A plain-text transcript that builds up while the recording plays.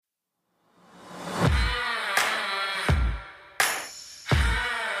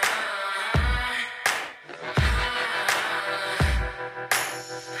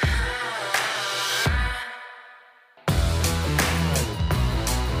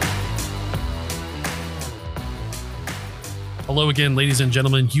Hello again, ladies and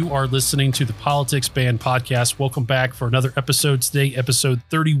gentlemen. You are listening to the Politics Band podcast. Welcome back for another episode today, episode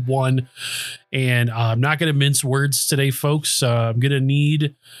 31. And I'm not going to mince words today, folks. I'm going to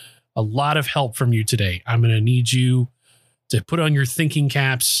need a lot of help from you today. I'm going to need you to put on your thinking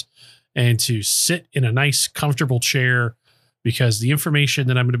caps and to sit in a nice, comfortable chair, because the information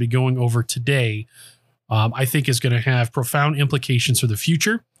that I'm going to be going over today, I think is going to have profound implications for the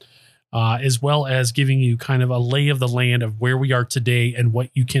future. As well as giving you kind of a lay of the land of where we are today and what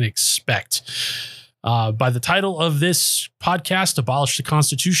you can expect. By the title of this podcast, Abolish the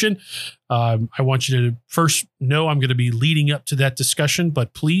Constitution, I want you to first know I'm going to be leading up to that discussion,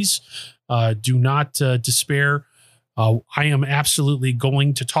 but please do not despair. I am absolutely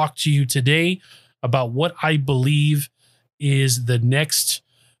going to talk to you today about what I believe is the next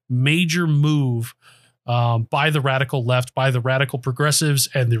major move by the radical left, by the radical progressives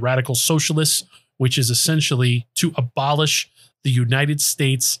and the radical socialists, which is essentially to abolish the United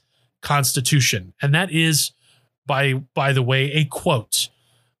States Constitution. And that is, by the way, a quote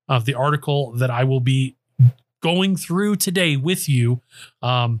of the article that I will be going through today with you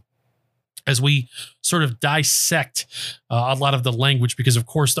as we sort of dissect a lot of the language, because, of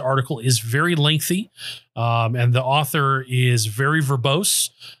course, the article is very lengthy and the author is very verbose,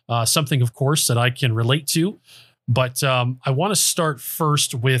 something, of course, that I can relate to. But I want to start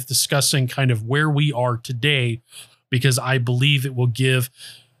first with discussing kind of where we are today, because I believe it will give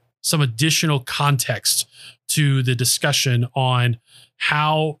some additional context to the discussion on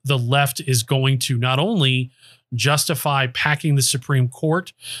how the left is going to not only justify packing the Supreme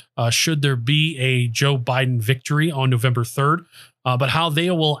Court should there be a Joe Biden victory on November 3rd, but how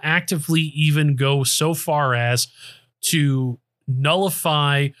they will actively even go so far as to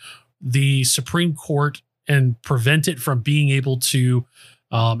nullify the Supreme Court and prevent it from being able to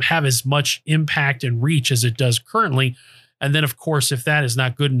have as much impact and reach as it does currently. And then, of course, if that is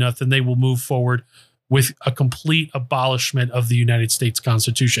not good enough, then they will move forward with a complete abolishment of the United States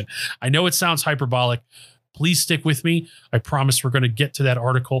Constitution. I know it sounds hyperbolic. Please stick with me. I promise we're going to get to that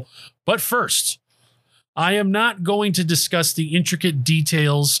article. But first, I am not going to discuss the intricate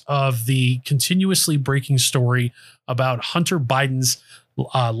details of the continuously breaking story about Hunter Biden's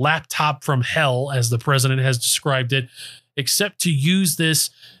laptop from hell, as the president has described it, except to use this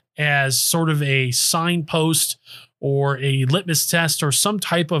as sort of a signpost or a litmus test or some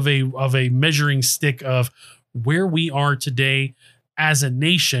type of a measuring stick of where we are today as a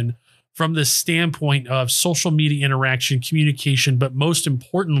nation from the standpoint of social media interaction, communication, but most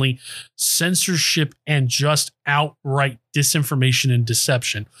importantly, censorship and just outright disinformation and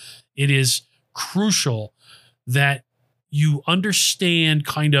deception. It is crucial that you understand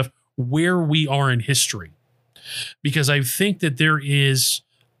kind of where we are in history, because I think that there is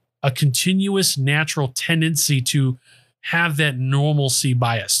a continuous natural tendency to have that normalcy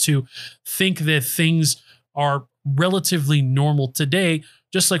bias, to think that things are relatively normal today,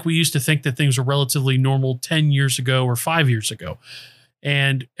 just like we used to think that things were relatively normal 10 years ago or 5 years ago.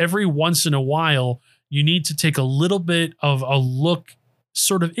 And every once in a while, you need to take a little bit of a look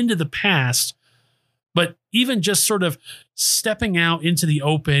sort of into the past, but even just sort of stepping out into the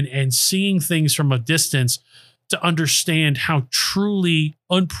open and seeing things from a distance to understand how truly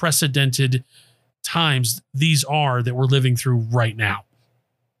unprecedented times these are that we're living through right now.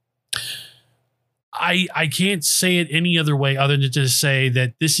 I can't say it any other way other than to say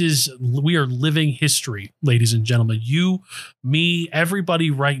that we are living history, ladies and gentlemen. You, me, everybody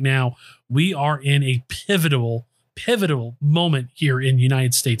right now, we are in a pivotal moment here in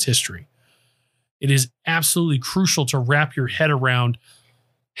United States history. It is absolutely crucial to wrap your head around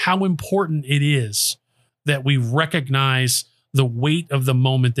how important it is that we recognize the weight of the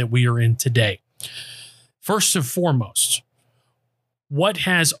moment that we are in today. First and foremost, what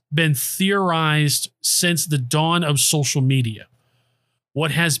has been theorized since the dawn of social media,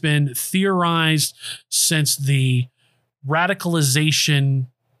 what has been theorized since the radicalization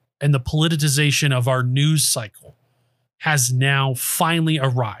and the politicization of our news cycle has now finally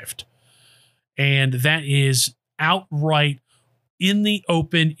arrived. And that is outright, in the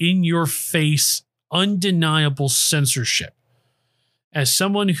open, in your face, undeniable censorship. As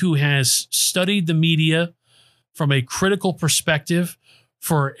someone who has studied the media from a critical perspective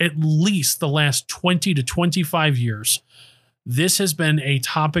for at least the last 20 to 25 years, this has been a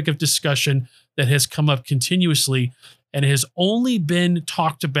topic of discussion that has come up continuously and has only been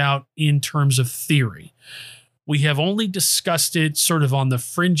talked about in terms of theory. We have only discussed it sort of on the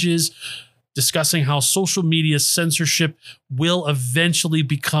fringes, discussing how social media censorship will eventually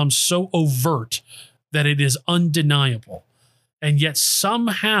become so overt that it is undeniable. And yet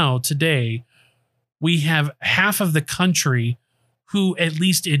somehow today we have half of the country who at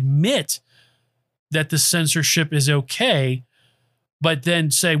least admit that the censorship is okay, but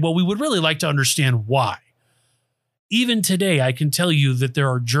then say, well, we would really like to understand why. Even today, I can tell you that there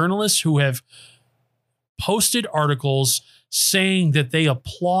are journalists who have posted articles saying that they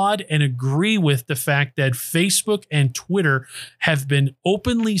applaud and agree with the fact that Facebook and Twitter have been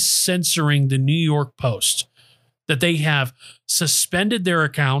openly censoring the New York Post, that they have suspended their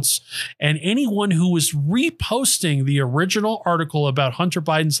accounts, and anyone who was reposting the original article about Hunter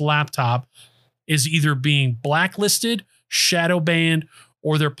Biden's laptop is either being blacklisted, shadow banned,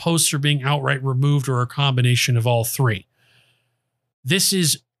 or their posts are being outright removed, or a combination of all three. This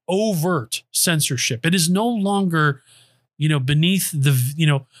is overt censorship. It is no longer, beneath the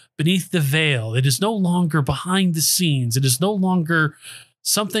veil. It is no longer behind the scenes. It is no longer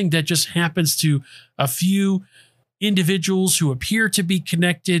something that just happens to a few individuals who appear to be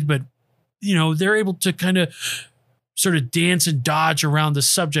connected, but they're able to kind of sort of dance and dodge around the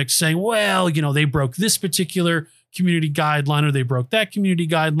subject, saying, well, they broke this particular community guideline, or they broke that community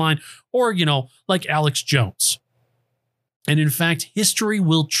guideline, or, like Alex Jones. And in fact, history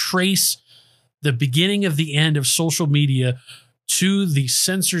will trace the beginning of the end of social media to the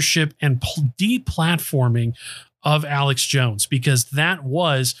censorship and deplatforming of Alex Jones, because that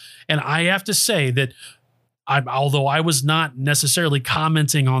was, and I have to say that although I was not necessarily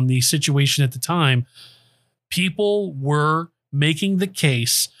commenting on the situation at the time, people were making the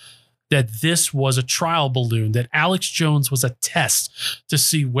case that this was a trial balloon, that Alex Jones was a test to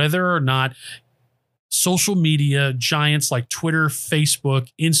see whether or not social media giants like Twitter, Facebook,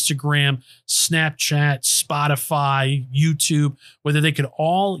 Instagram, Snapchat, Spotify, YouTube, whether they could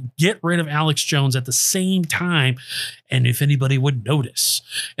all get rid of Alex Jones at the same time, and if anybody would notice.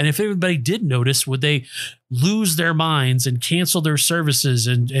 And if everybody did notice, would they lose their minds and cancel their services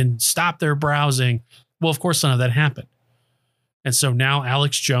and stop their browsing? Well, of course, none of that happened. And so now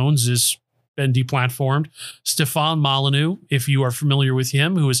Alex Jones has been deplatformed. Stefan Molyneux, if you are familiar with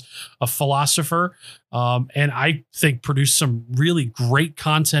him, who is a philosopher, and I think produced some really great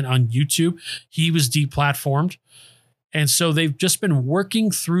content on YouTube, he was deplatformed. And so they've just been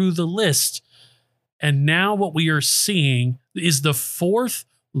working through the list. And now what we are seeing is the fourth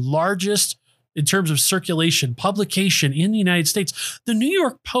largest, in terms of circulation, publication in the United States. The New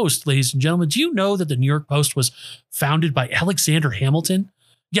York Post, ladies and gentlemen, do you know that the New York Post was founded by Alexander Hamilton?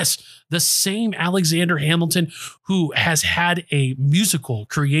 Yes, the same Alexander Hamilton who has had a musical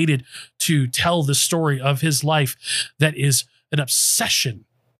created to tell the story of his life that is an obsession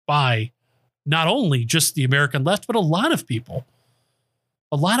by not only just the American left, but a lot of people.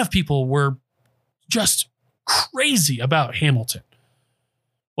 A lot of people were just crazy about Hamilton.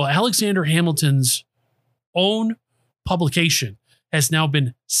 Well, Alexander Hamilton's own publication has now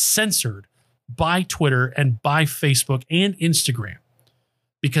been censored by Twitter and by Facebook and Instagram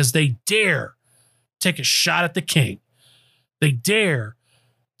because they dare take a shot at the king. They dare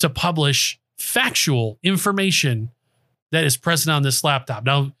to publish factual information that is present on this laptop.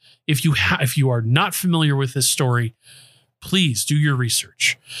 Now, if you are not familiar with this story, please do your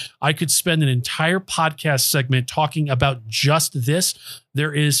research. I could spend an entire podcast segment talking about just this.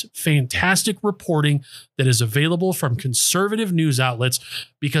 There is fantastic reporting that is available from conservative news outlets,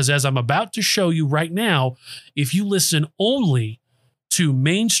 because as I'm about to show you right now, if you listen only to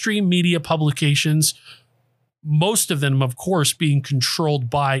mainstream media publications, most of them, of course, being controlled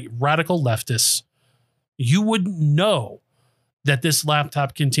by radical leftists, you wouldn't know that this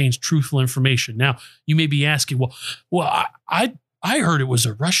laptop contains truthful information. Now, you may be asking, well, I heard it was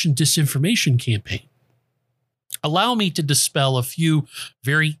a Russian disinformation campaign. Allow me to dispel a few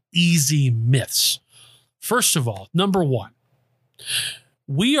very easy myths. First of all, number one,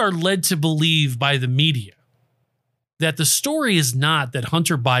 we are led to believe by the media that the story is not that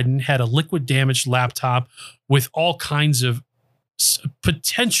Hunter Biden had a liquid damaged laptop with all kinds of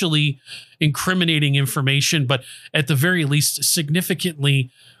potentially incriminating information, but at the very least significantly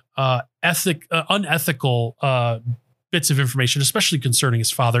unethical bits of information, especially concerning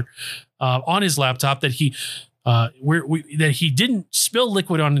his father, on his laptop, that he that he didn't spill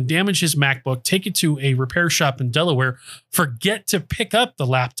liquid on and damage his MacBook, take it to a repair shop in Delaware, forget to pick up the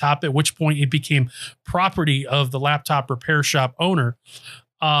laptop, at which point it became property of the laptop repair shop owner.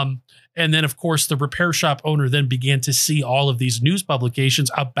 And then, of course, the repair shop owner then began to see all of these news publications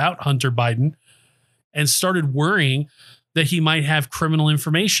about Hunter Biden and started worrying that he might have criminal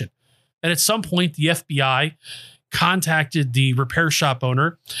information. And at some point, the FBI contacted the repair shop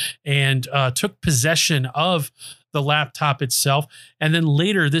owner and took possession of the laptop itself. And then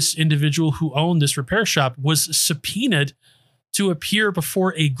later, this individual who owned this repair shop was subpoenaed to appear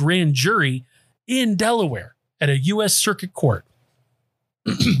before a grand jury in Delaware at a U.S. Circuit Court.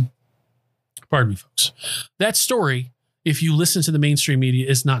 Pardon me, folks. That story, if you listen to the mainstream media,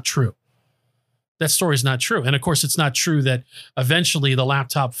 is not true. That story is not true. And of course, it's not true that eventually the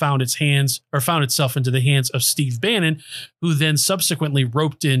laptop found itself into the hands of Steve Bannon, who then subsequently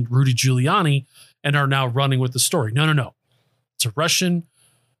roped in Rudy Giuliani and are now running with the story. No. It's a Russian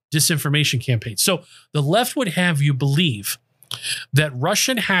disinformation campaign. So the left would have you believe that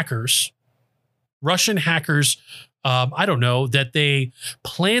Russian hackers, I don't know, that they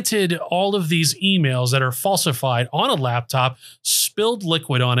planted all of these emails that are falsified on a laptop, spilled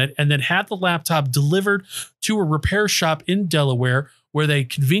liquid on it, and then had the laptop delivered to a repair shop in Delaware where they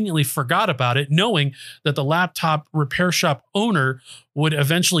conveniently forgot about it, knowing that the laptop repair shop owner would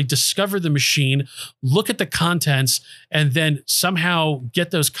eventually discover the machine, look at the contents, and then somehow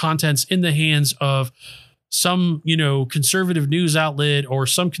get those contents in the hands of some, conservative news outlet or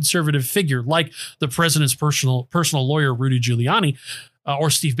some conservative figure like the president's personal lawyer, Rudy Giuliani, or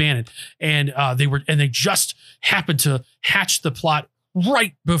Steve Bannon. And they just happened to hatch the plot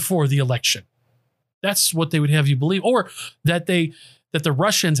right before the election. That's what they would have you believe. Or that the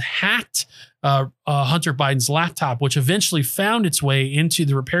Russians hacked Hunter Biden's laptop, which eventually found its way into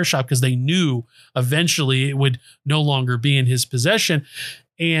the repair shop because they knew eventually it would no longer be in his possession.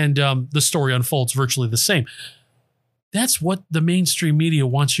 And the story unfolds virtually the same. That's what the mainstream media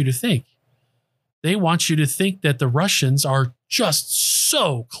wants you to think. They want you to think that the Russians are just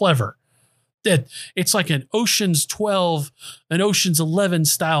so clever that it's like an Ocean's 12, an Ocean's 11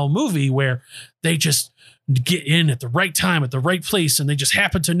 style movie where they just get in at the right time, at the right place, and they just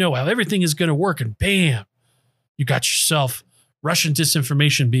happen to know how everything is going to work. And bam, you got yourself Russian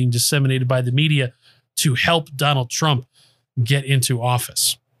disinformation being disseminated by the media to help Donald Trump get into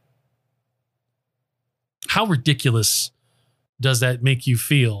office. How ridiculous does that make you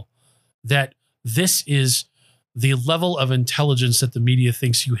feel that this is the level of intelligence that the media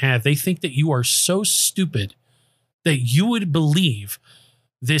thinks you have? They think that you are so stupid that you would believe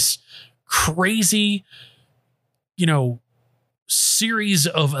this crazy, series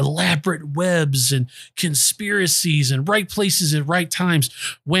of elaborate webs and conspiracies and right places at right times,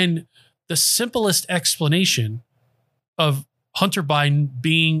 when the simplest explanation of Hunter Biden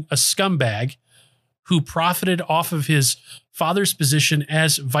being a scumbag who profited off of his father's position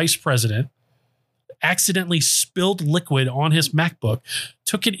as vice president, accidentally spilled liquid on his MacBook,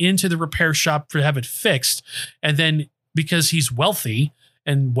 took it into the repair shop to have it fixed, and then because he's wealthy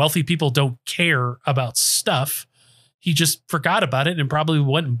and wealthy people don't care about stuff, he just forgot about it and probably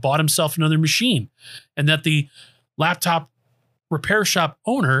went and bought himself another machine. And that the laptop repair shop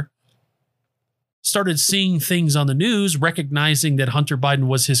owner started seeing things on the news, recognizing that Hunter Biden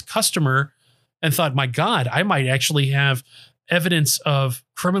was his customer, and thought, my God, I might actually have evidence of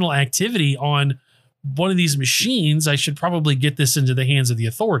criminal activity on one of these machines. I should probably get this into the hands of the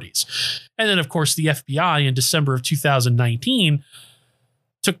authorities. And then, of course, the FBI in December of 2019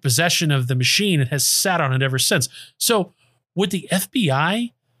 took possession of the machine and has sat on it ever since. So would the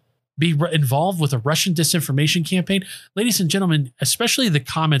FBI be involved with a Russian disinformation campaign? Ladies and gentlemen, especially the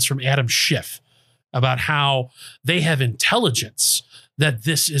comments from Adam Schiff about how they have intelligence that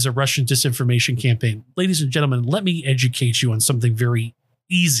this is a Russian disinformation campaign. Ladies and gentlemen, let me educate you on something very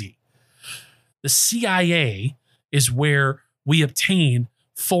easy. The CIA is where we obtain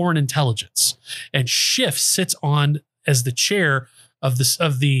foreign intelligence, and Schiff sits on as the chair of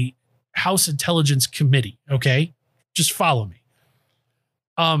the House Intelligence Committee. Okay, just follow me.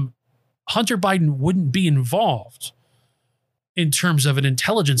 Hunter Biden wouldn't be involved in terms of an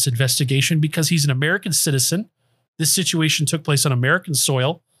intelligence investigation because he's an American citizen. This situation took place on American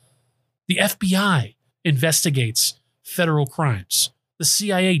soil. The FBI investigates federal crimes. The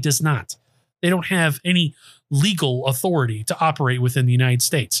CIA does not. They don't have any legal authority to operate within the United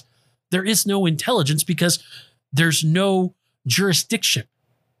States. There is no intelligence because there's no jurisdiction.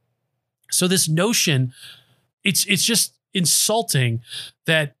 So this notion, it's just insulting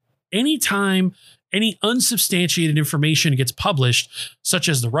that anytime any unsubstantiated information gets published, such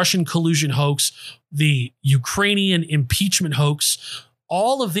as the Russian collusion hoax, the Ukrainian impeachment hoax,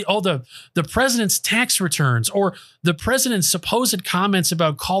 all the president's tax returns, or the president's supposed comments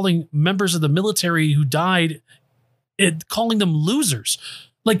about calling members of the military who died, calling them losers,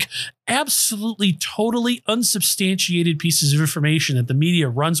 like absolutely totally unsubstantiated pieces of information that the media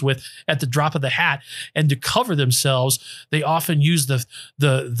runs with at the drop of the hat. And to cover themselves, they often use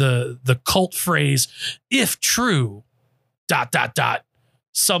the cult phrase, "if true, ...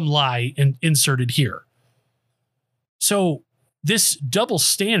 some lie inserted here." So this double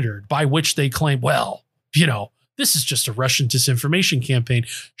standard by which they claim, well, this is just a Russian disinformation campaign,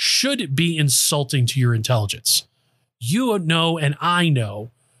 should be insulting to your intelligence. You know, and I know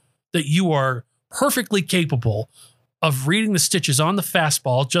that you are perfectly capable of reading the stitches on the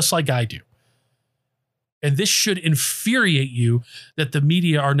fastball just like I do. And this should infuriate you that the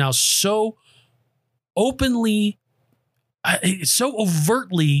media are now so openly, so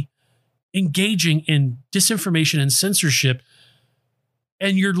overtly engaging in disinformation and censorship.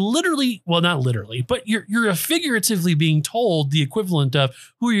 And you're literally, well, not literally, but you're figuratively being told the equivalent of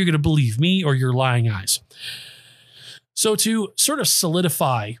who are you going to believe, me or your lying eyes? So to sort of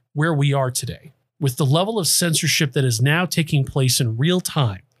solidify where we are today with the level of censorship that is now taking place in real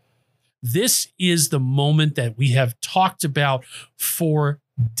time, this is the moment that we have talked about for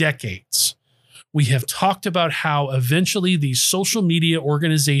decades. We have talked about how eventually these social media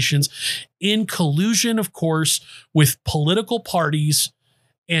organizations, in collusion, of course, with political parties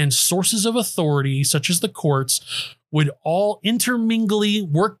and sources of authority, such as the courts, would all intermingly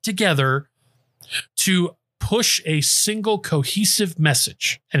work together to push a single cohesive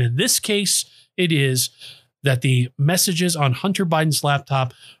message. And in this case, it is that the messages on Hunter Biden's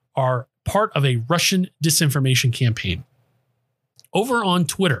laptop are part of a Russian disinformation campaign. Over on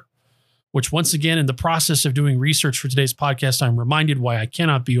Twitter, which once again, in the process of doing research for today's podcast, I'm reminded why I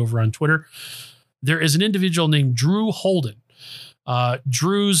cannot be over on Twitter. There is an individual named Drew Holden.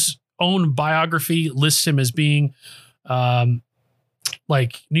 Drew's own biography lists him as being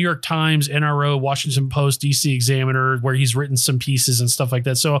like New York Times, NRO, Washington Post, DC Examiner, where he's written some pieces and stuff like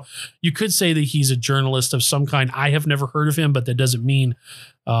that. So you could say that he's a journalist of some kind. I have never heard of him, but that doesn't mean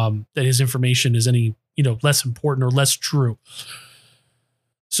that his information is any, less important or less true.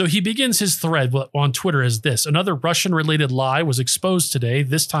 So he begins his thread on Twitter as this: another Russian-related lie was exposed today,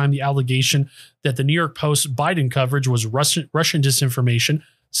 this time the allegation that the New York Post Biden coverage was Russian disinformation,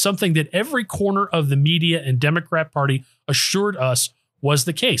 something that every corner of the media and Democrat Party assured us was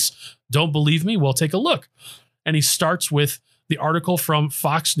the case. Don't believe me? Well, take a look. And he starts with the article from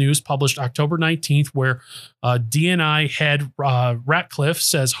Fox News published October 19th, where DNI head Ratcliffe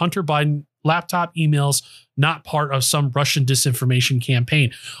says Hunter Biden laptop emails not part of some Russian disinformation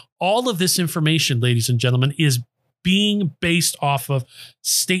campaign. All of this information, ladies and gentlemen, is being based off of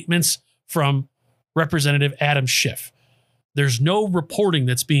statements from Representative Adam Schiff. There's no reporting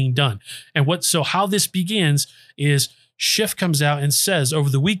that's being done. And how this begins is Schiff comes out and says over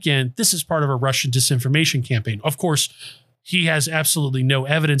the weekend, this is part of a Russian disinformation campaign. Of course, he has absolutely no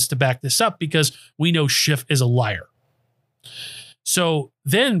evidence to back this up because we know Schiff is a liar. So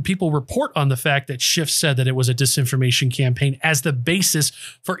then people report on the fact that Schiff said that it was a disinformation campaign as the basis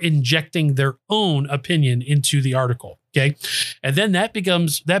for injecting their own opinion into the article. Okay. And then that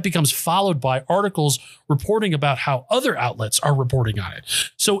becomes followed by articles reporting about how other outlets are reporting on it.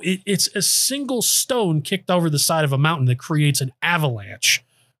 So it's a single stone kicked over the side of a mountain that creates an avalanche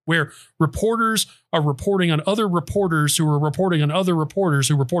where reporters are reporting on other reporters who are reporting on other reporters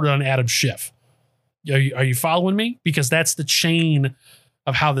who reported on Adam Schiff. Are you following me? Because that's the chain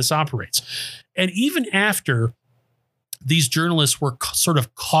of how this operates. And even after these journalists were sort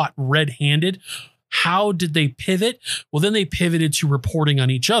of caught red-handed, how did they pivot? Well, then they pivoted to reporting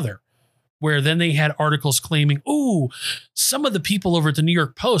on each other, where then they had articles claiming, ooh, some of the people over at the New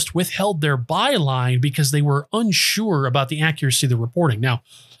York Post withheld their byline because they were unsure about the accuracy of the reporting. Now,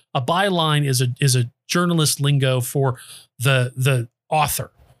 a byline is a journalist lingo for the author.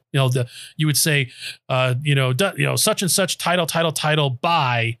 You would say, such and such title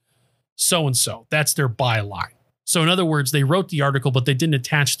by so-and-so. That's their byline. So in other words, they wrote the article, but they didn't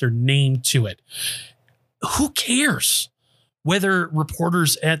attach their name to it. Who cares whether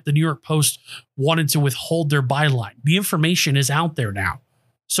reporters at the New York Post wanted to withhold their byline? The information is out there now.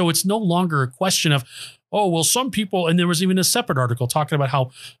 So it's no longer a question of, oh, well, some people, and there was even a separate article talking about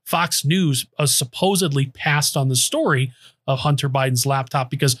how Fox News supposedly passed on the story of Hunter Biden's laptop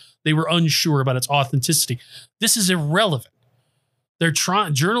because they were unsure about its authenticity. This is irrelevant.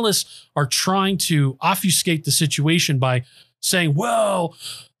 Journalists are trying to obfuscate the situation by saying, well,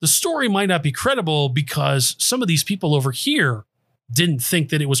 the story might not be credible because some of these people over here didn't think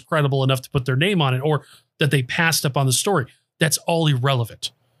that it was credible enough to put their name on it, or that they passed up on the story. That's all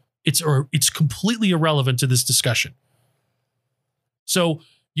irrelevant. It's completely irrelevant to this discussion. So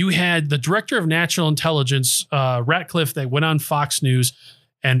you had the director of national intelligence, Ratcliffe, that went on Fox News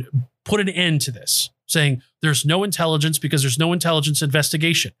and put an end to this, saying there's no intelligence because there's no intelligence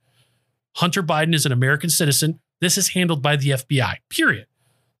investigation. Hunter Biden is an American citizen. This is handled by the FBI, period.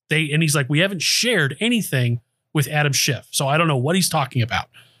 And he's like, we haven't shared anything with Adam Schiff, so I don't know what he's talking about.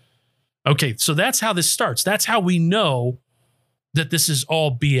 Okay, so that's how this starts. That's how we know that this is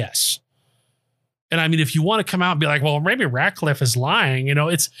all BS. And I mean, if you want to come out and be like, well, maybe Ratcliffe is lying,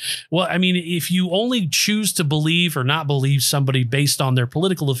 I mean, if you only choose to believe or not believe somebody based on their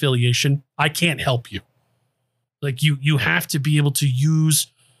political affiliation, I can't help you. Like you have to be able to use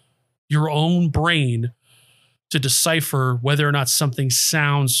your own brain to decipher whether or not something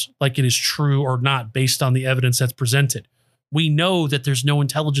sounds like it is true or not based on the evidence that's presented. We know that there's no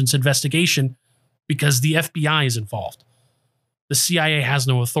intelligence investigation because the FBI is involved. The CIA has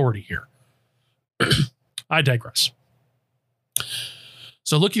no authority here. I digress.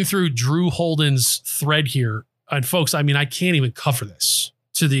 So looking through Drew Holden's thread here, and folks, I mean, I can't even cover this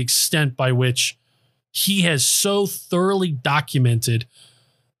to the extent by which he has so thoroughly documented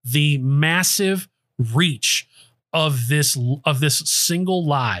the massive reach of this single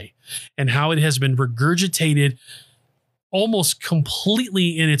lie and how it has been regurgitated almost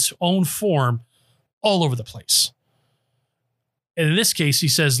completely in its own form all over the place. And in this case, he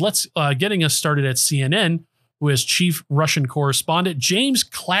says, let's getting us started at CNN, who has chief Russian correspondent James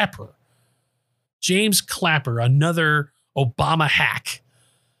Clapper. James Clapper, another Obama hack.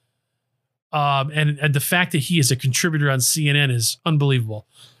 And the fact that he is a contributor on CNN is unbelievable.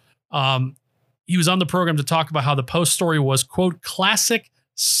 He was on the program to talk about how the Post story was, quote, classic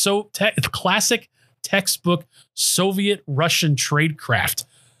textbook Soviet Russian tradecraft.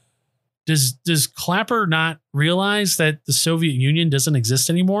 Does Clapper not realize that the Soviet Union doesn't exist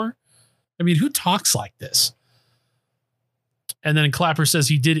anymore? I mean, who talks like this? And then Clapper says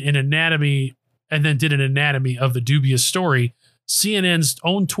he did an anatomy of the dubious story. CNN's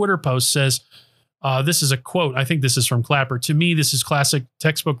own Twitter post says, this is a quote. I think this is from Clapper. To me, this is classic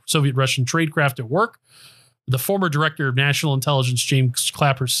textbook Soviet Russian tradecraft at work. The former director of national intelligence, James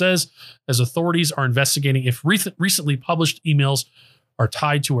Clapper, says, as authorities are investigating if recently published emails are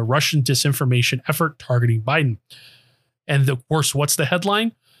tied to a Russian disinformation effort targeting Biden. And of course, what's the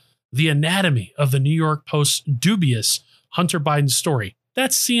headline? The anatomy of the New York Post's dubious Hunter Biden story.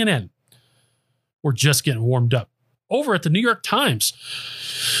 That's CNN. We're just getting warmed up. Over at the New York Times,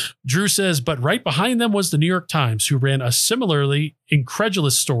 Drew says, but right behind them was the New York Times, who ran a similarly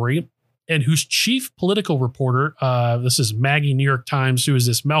incredulous story and whose chief political reporter, this is Maggie New York Times, who is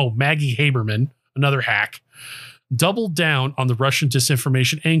this? Maggie Haberman, another hack, doubled down on the Russian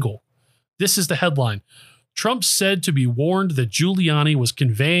disinformation angle. This is the headline. Trump said to be warned that Giuliani was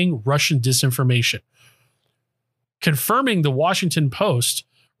conveying Russian disinformation, confirming the Washington Post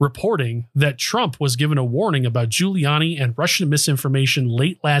reporting that Trump was given a warning about Giuliani and Russian misinformation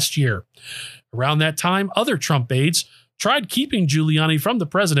late last year. Around that time, other Trump aides tried keeping Giuliani from the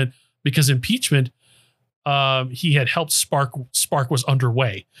president because impeachment he had helped spark was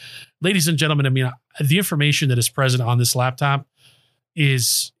underway. Ladies and gentlemen, I mean, the information that is present on this laptop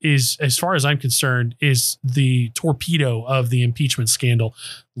is as far as I'm concerned, is the torpedo of the impeachment scandal.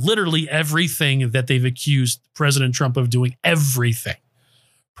 Literally everything that they've accused President Trump of doing, everything.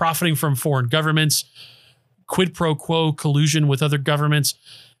 Profiting from foreign governments, quid pro quo collusion with other governments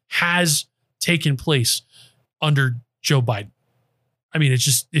has taken place under Joe Biden. I mean,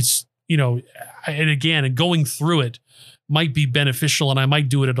 and going through it might be beneficial, and I might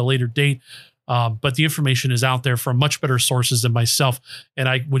do it at a later date. But the information is out there from much better sources than myself, and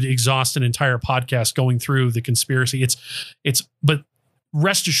I would exhaust an entire podcast going through the conspiracy. But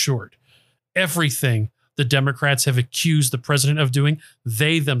rest assured, everything the Democrats have accused the president of doing,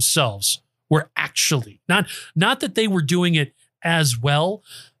 they themselves were actually not that they were doing it as well.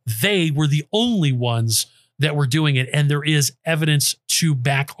 They were the only ones that were doing it. And there is evidence to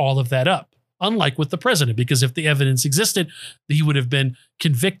back all of that up. Unlike with the president, because if the evidence existed, he would have been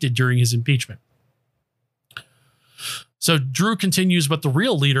convicted during his impeachment. So Drew continues, but the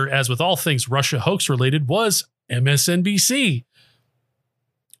real leader, as with all things Russia hoax related, was MSNBC.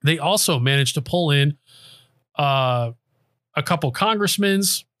 They also managed to pull in a couple congressmen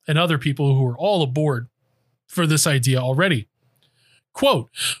and other people who were all aboard for this idea already. Quote,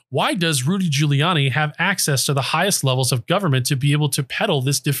 why does Rudy Giuliani have access to the highest levels of government to be able to peddle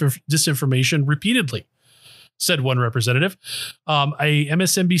this disinformation repeatedly? Said one representative. A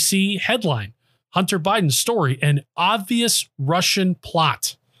MSNBC headline, Hunter Biden story, an obvious Russian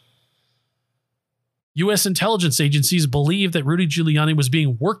plot. U.S. intelligence agencies believe that Rudy Giuliani was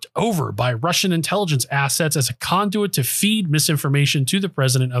being worked over by Russian intelligence assets as a conduit to feed misinformation to the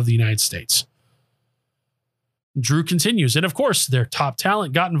president of the United States. Drew continues, and of course, their top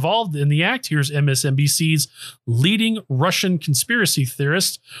talent got involved in the act. Here's MSNBC's leading Russian conspiracy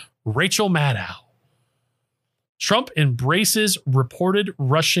theorist, Rachel Maddow. Trump embraces reported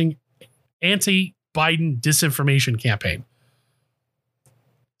Russian anti-Biden disinformation campaign.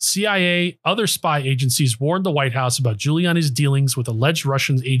 CIA, other spy agencies warned the White House about Giuliani's dealings with alleged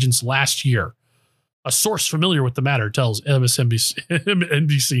Russian agents last year. A source familiar with the matter tells MSNBC,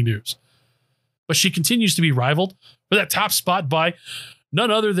 NBC News. But she continues to be rivaled for that top spot by none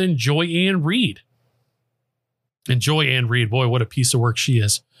other than Joy Ann Reid. And Joy Ann Reid, boy, what a piece of work she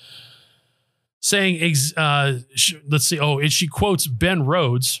is. Saying, let's see, and she quotes Ben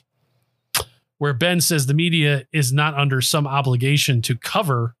Rhodes, where Ben says the media is not under some obligation to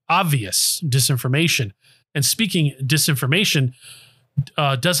cover obvious disinformation. And speaking disinformation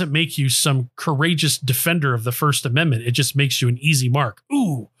doesn't make you some courageous defender of the First Amendment. It just makes you an easy mark.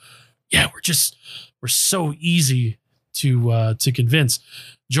 Ooh, yeah, we're so easy to convince.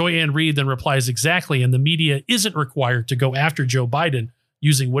 Joy Ann Reid then replies exactly, and the media isn't required to go after Joe Biden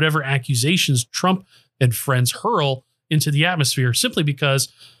using whatever accusations Trump and friends hurl into the atmosphere simply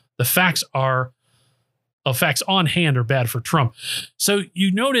because the facts on hand are bad for Trump. So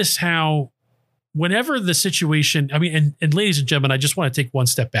you notice how whenever the situation, I mean, and ladies and gentlemen, I just want to take one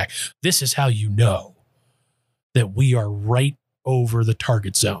step back. This is how you know that we are right over the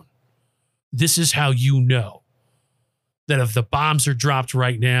target zone. This is how you know that if the bombs are dropped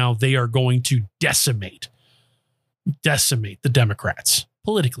right now, they are going to decimate the Democrats,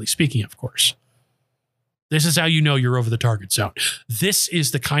 politically speaking, of course. This is how you know you're over the target zone. This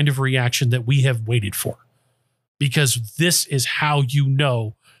is the kind of reaction that we have waited for, because this is how you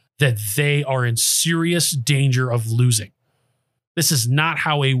know that they are in serious danger of losing. This is not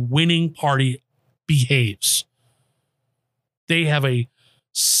how a winning party behaves. They have a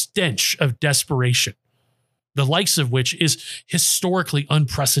stench of desperation, the likes of which is historically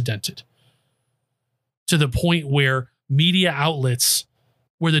unprecedented, to the point where media outlets,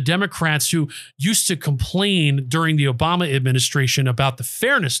 where the Democrats who used to complain during the Obama administration about the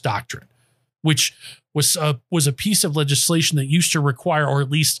fairness doctrine, which was a piece of legislation that used to require, or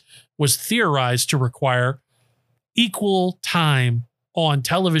at least was theorized to require, equal time on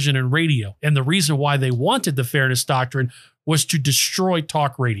television and radio. And the reason why they wanted the fairness doctrine was to destroy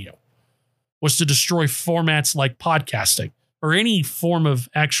talk radio, was to destroy formats like podcasting or any form of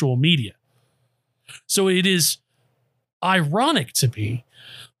actual media. So it is ironic to me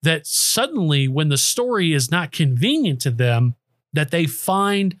that suddenly, when the story is not convenient to them, that they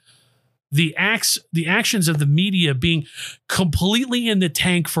find the actions of the media being completely in the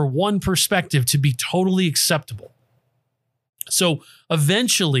tank for one perspective to be totally acceptable. So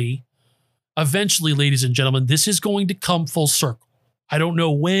eventually, ladies and gentlemen, this is going to come full circle. I don't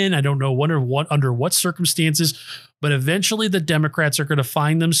know when, I don't know when or what, under what circumstances, but eventually the Democrats are going to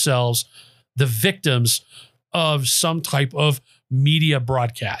find themselves the victims of some type of media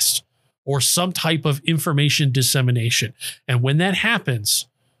broadcast or some type of information dissemination. And when that happens,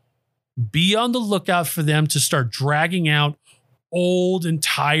 be on the lookout for them to start dragging out old and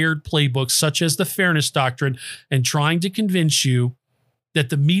tired playbooks such as the fairness doctrine and trying to convince you that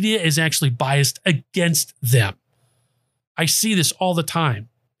the media is actually biased against them. I see this all the time.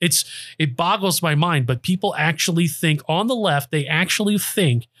 It boggles my mind, but people actually think on the left, they actually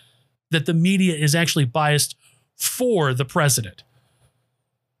think that the media is actually biased for the president.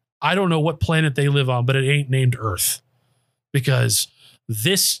 I don't know what planet they live on, but it ain't named Earth, because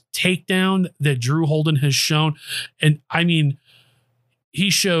this takedown that Drew Holden has shown, and I mean, he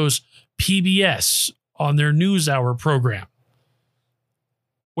shows PBS on their NewsHour program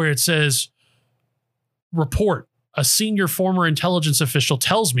where it says, report, a senior former intelligence official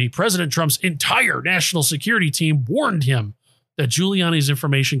tells me President Trump's entire national security team warned him that Giuliani's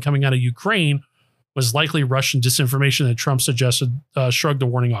information coming out of Ukraine was likely Russian disinformation that Trump suggested, shrugged the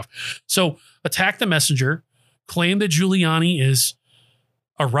warning off. So attack the messenger, claim that Giuliani is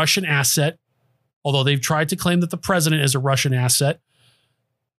a Russian asset, although they've tried to claim that the president is a Russian asset.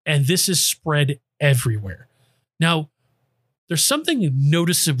 And this is spread everywhere. Now, there's something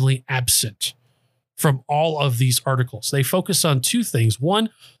noticeably absent from all of these articles. They focus on two things. One,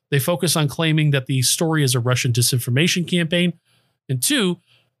 they focus on claiming that the story is a Russian disinformation campaign. And two,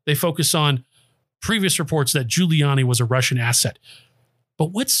 they focus on previous reports that Giuliani was a Russian asset.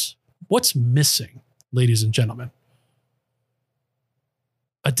 But what's missing, ladies and gentlemen?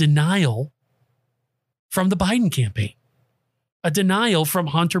 A denial from the Biden campaign. A denial from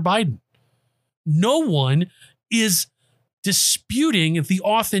Hunter Biden. No one is disputing the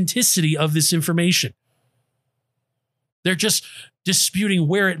authenticity of this information. They're just disputing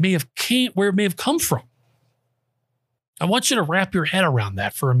where it may have come from. I want you to wrap your head around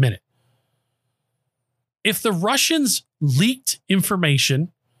that for a minute. If the Russians leaked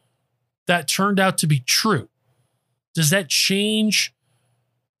information that turned out to be true, does that change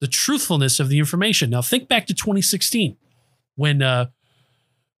the truthfulness of the information? Now think back to 2016 when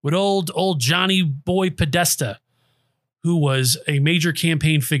old Johnny Boy Podesta who was a major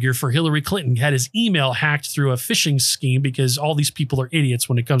campaign figure for Hillary Clinton, had his email hacked through a phishing scheme, because all these people are idiots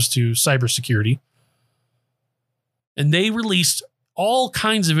when it comes to cybersecurity. And they released all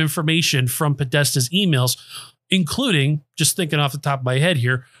kinds of information from Podesta's emails, including, just thinking off the top of my head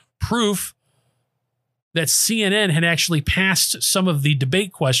here, proof that CNN had actually passed some of the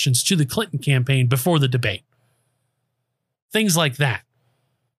debate questions to the Clinton campaign before the debate. Things like that.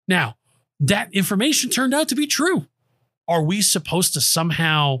 Now, that information turned out to be true. Are we supposed to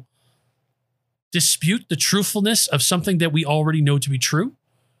somehow dispute the truthfulness of something that we already know to be true?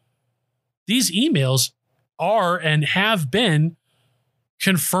 These emails are and have been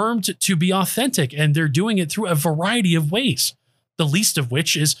confirmed to be authentic, and they're doing it through a variety of ways. The least of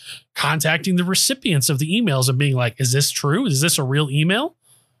which is contacting the recipients of the emails and being like, is this true? Is this a real email?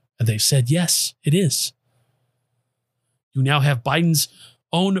 And they said, yes, it is. You now have Biden's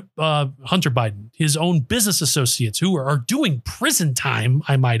own, Hunter Biden, his own business associates who are doing prison time,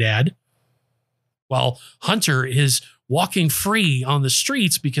 I might add, while Hunter is walking free on the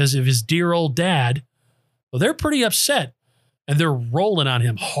streets because of his dear old dad. Well, they're pretty upset, and they're rolling on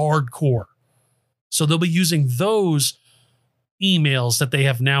him hardcore. So they'll be using those emails that they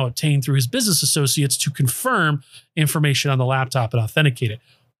have now obtained through his business associates to confirm information on the laptop and authenticate it.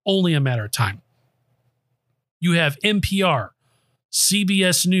 Only a matter of time. You have NPR,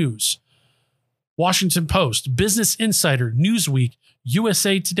 CBS News, Washington Post, Business Insider, Newsweek,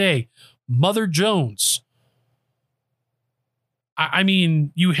 USA Today, Mother Jones. I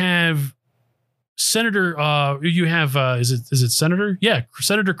mean, you have Senator, is it Senator? Yeah,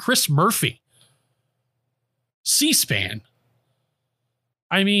 Senator Chris Murphy. C-SPAN.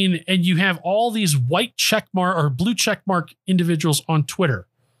 I mean, and you have all these white checkmark or blue checkmark individuals on Twitter.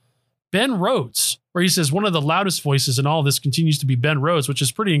 Ben Rhodes, where he says one of the loudest voices in all of this continues to be Ben Rhodes, which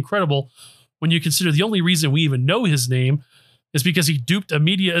is pretty incredible when you consider the only reason we even know his name is because he duped a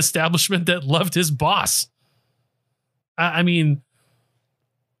media establishment that loved his boss. I mean,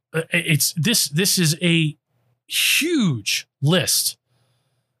 this is a huge list.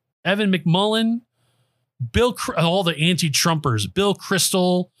 Evan McMullen, all the anti-Trumpers, Bill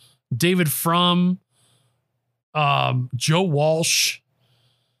Kristol, David Frum, Joe Walsh.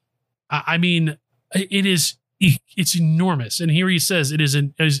 I mean, it's enormous. And here he says it is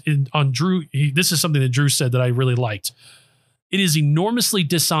on Drew. This is something that Drew said that I really liked. It is enormously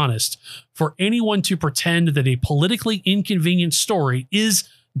dishonest for anyone to pretend that a politically inconvenient story is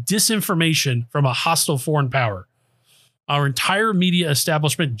disinformation from a hostile foreign power. Our entire media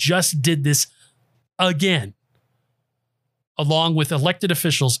establishment just did this again, along with elected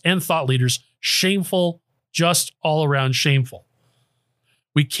officials and thought leaders. Shameful, just all around shameful.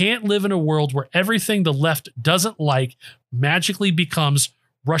 We can't live in a world where everything the left doesn't like magically becomes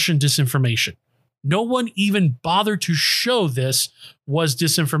Russian disinformation. No one even bothered to show this was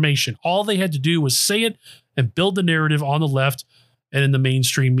disinformation. All they had to do was say it and build the narrative on the left and in the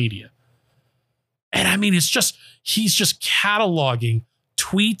mainstream media. And I mean, he's just cataloging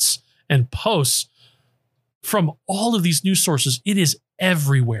tweets and posts from all of these news sources. It is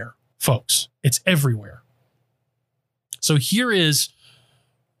everywhere, folks. It's everywhere. So here is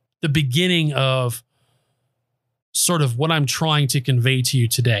the beginning of sort of what I'm trying to convey to you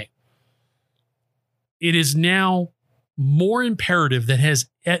today. It is now more imperative than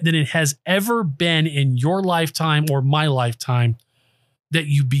it has ever been in your lifetime or my lifetime that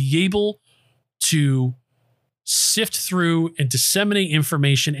you be able to sift through and disseminate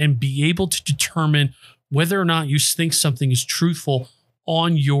information and be able to determine whether or not you think something is truthful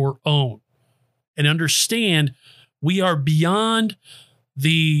on your own. And understand we are beyond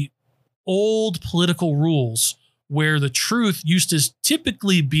the old political rules where the truth used to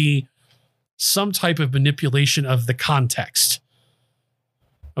typically be some type of manipulation of the context.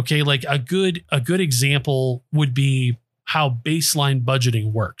 Okay, like a good example would be how baseline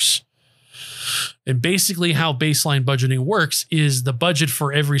budgeting works. And basically how baseline budgeting works is the budget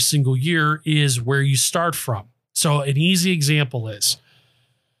for every single year is where you start from. So an easy example is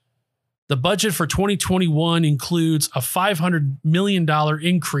the budget for 2021 includes a $500 million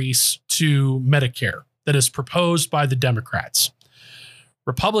increase to Medicare that is proposed by the Democrats.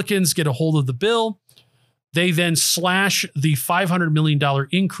 Republicans get a hold of the bill. They then slash the $500 million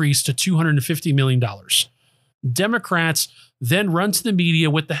increase to $250 million. Democrats then run to the media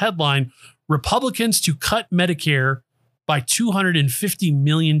with the headline, Republicans to cut Medicare by $250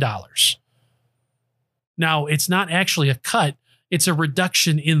 million. Now, it's not actually a cut. It's a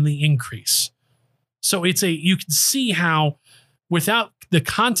reduction in the increase. So you can see how without the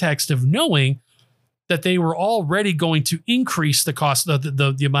context of knowing that they were already going to increase the cost of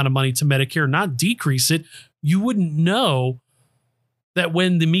the amount of money to Medicare, not decrease it, you wouldn't know that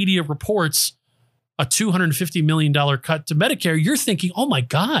when the media reports a $250 million cut to Medicare, you're thinking, oh my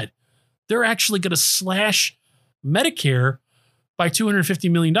God, they're actually going to slash Medicare by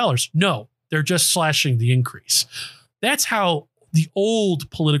 $250 million. No, they're just slashing the increase. That's how the old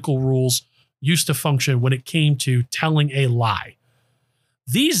political rules used to function when it came to telling a lie.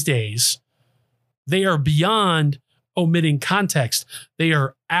 These days, they are beyond omitting context. They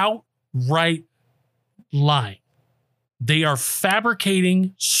are outright lying. They are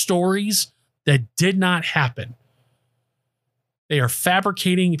fabricating stories that did not happen. They are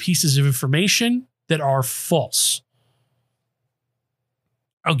fabricating pieces of information that are false.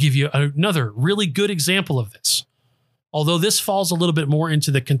 I'll give you another really good example of this. Although this falls a little bit more into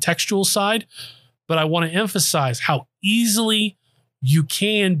the contextual side, but I want to emphasize how easily you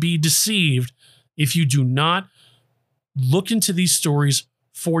can be deceived if you do not look into these stories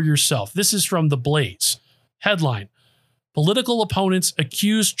for yourself. This is from The Blaze. Headline: Political opponents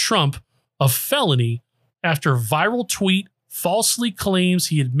accuse Trump of felony after viral tweet falsely claims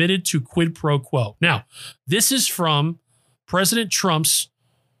he admitted to quid pro quo. Now, this is from President Trump's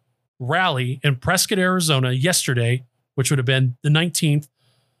rally in Prescott, Arizona yesterday, which would have been the 19th,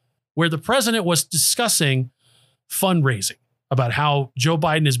 where the president was discussing fundraising, about how Joe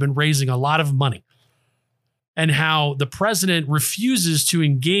Biden has been raising a lot of money and how the president refuses to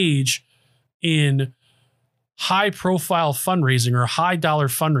engage in high-profile fundraising or high-dollar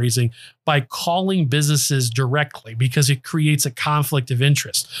fundraising by calling businesses directly because it creates a conflict of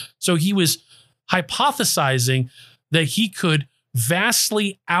interest. So he was hypothesizing that he could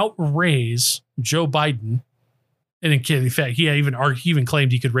vastly outraise Joe Biden. And in fact, he even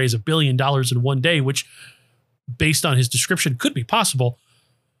claimed he could raise $1 billion in one day, which, based on his description, could be possible.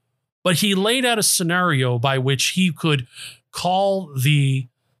 But he laid out a scenario by which he could call the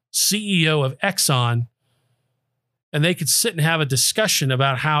CEO of Exxon and they could sit and have a discussion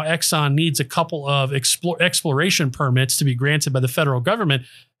about how Exxon needs a couple of exploration permits to be granted by the federal government.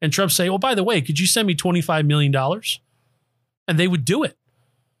 And Trump say, well, by the way, could you send me $25 million? And they would do it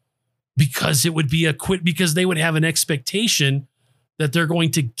because it would be because they would have an expectation that they're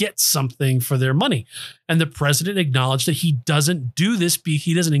going to get something for their money. And the president acknowledged that he doesn't do this.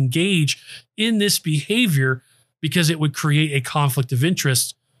 He doesn't engage in this behavior because it would create a conflict of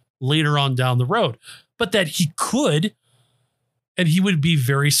interest later on down the road, but that he could, and he would be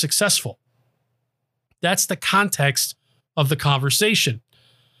very successful. That's the context of the conversation.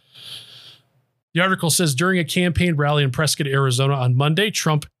 The article says, during a campaign rally in Prescott, Arizona on Monday,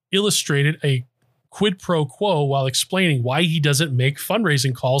 Trump illustrated a quid pro quo while explaining why he doesn't make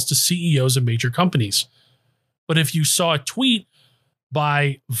fundraising calls to CEOs of major companies. But if you saw a tweet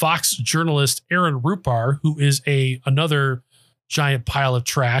by Vox journalist Aaron Rupar, who is another giant pile of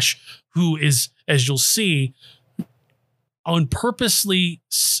trash, who is, as you'll see, on purposely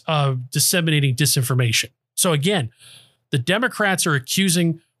disseminating disinformation. So again, the Democrats are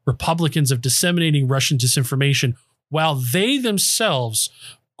accusing Republicans of disseminating Russian disinformation while they themselves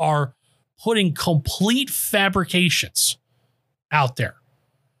are putting complete fabrications out there.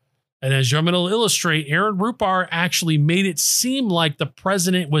 And as I'm going to illustrate, Aaron Rupar actually made it seem like the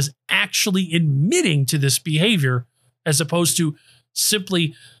president was actually admitting to this behavior as opposed to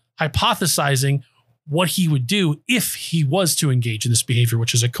simply hypothesizing what he would do if he was to engage in this behavior,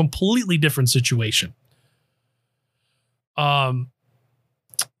 which is a completely different situation.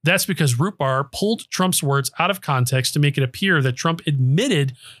 That's because Rupar pulled Trump's words out of context to make it appear that Trump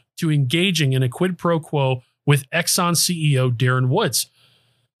admitted to engaging in a quid pro quo with Exxon CEO Darren Woods,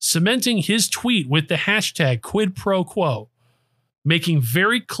 cementing his tweet with the hashtag quid pro quo, making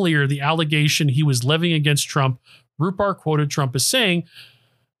very clear the allegation he was levying against Trump. Rupar quoted Trump as saying,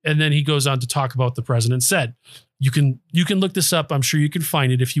 and then he goes on to talk about what the president said. You can look this up. I'm sure you can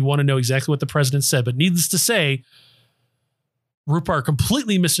find it if you want to know exactly what the president said. But needless to say, Rupar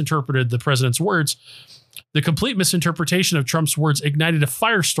completely misinterpreted the president's words. The complete misinterpretation of Trump's words ignited a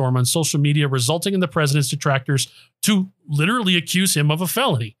firestorm on social media, resulting in the president's detractors to literally accuse him of a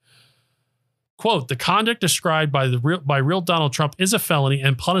felony. Quote, the conduct described by real Donald Trump is a felony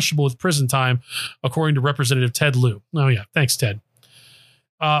and punishable with prison time, according to Representative Ted Lieu. Oh, yeah. Thanks, Ted.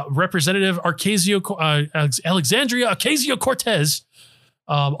 Representative Alexandria Ocasio-Cortez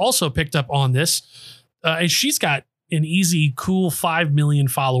also picked up on this. And she's got an easy, cool 5 million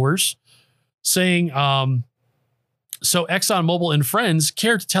followers saying, so ExxonMobil and friends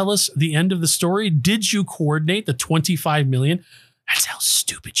care to tell us the end of the story. Did you coordinate the 25 million? That's how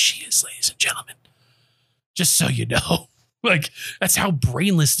stupid she is, ladies and gentlemen. Just so you know, like, that's how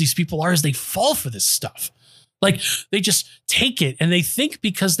brainless these people are as they fall for this stuff. Like they just take it and they think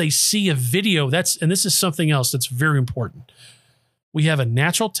because they see a video and this is something else that's very important. We have a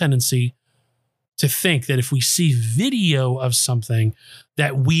natural tendency to think that if we see video of something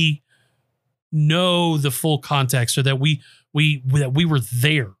that we know the full context or that we were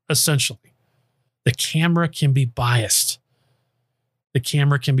there, essentially. The camera can be biased. The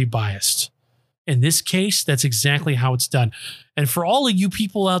camera can be biased. In this case, that's exactly how it's done. And for all of you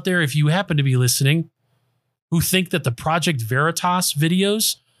people out there, if you happen to be listening, who think that the Project Veritas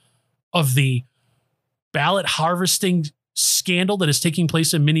videos of the ballot harvesting scandal that is taking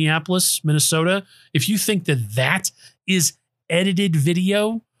place in Minneapolis, Minnesota, if you think that that is edited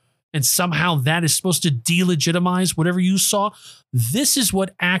video and somehow that is supposed to delegitimize whatever you saw, this is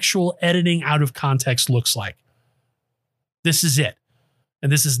what actual editing out of context looks like. This is it.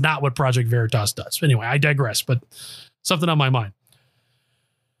 And this is not what Project Veritas does. Anyway, I digress, but something on my mind.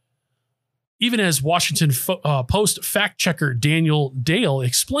 Even as Washington Post fact checker Daniel Dale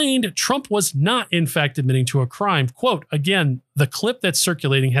explained, Trump was not in fact admitting to a crime. Quote, again, the clip that's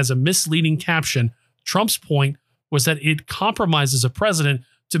circulating has a misleading caption. Trump's point was that it compromises a president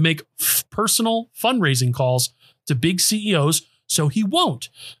to make personal fundraising calls to big CEOs, so he won't,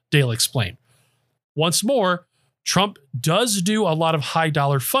 Dale explained. Once more, Trump does do a lot of high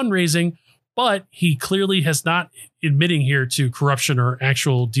dollar fundraising, but he clearly has not admitting here to corruption or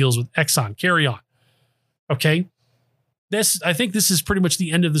actual deals with Exxon. Carry on. Okay. I think this is pretty much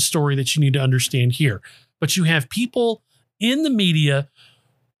the end of the story that you need to understand here. But you have people in the media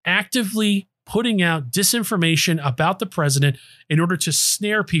actively putting out disinformation about the president in order to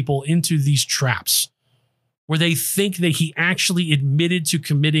snare people into these traps where they think that he actually admitted to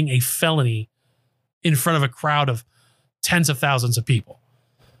committing a felony in front of a crowd of tens of thousands of people,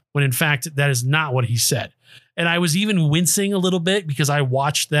 when in fact, that is not what he said. And I was even wincing a little bit because I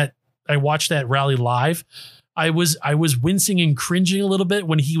watched that rally live. I was wincing and cringing a little bit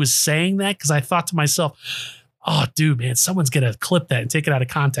when he was saying that, because I thought to myself, oh, dude, man, someone's going to clip that and take it out of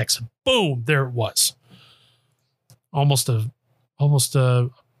context. Boom, there it was. Almost a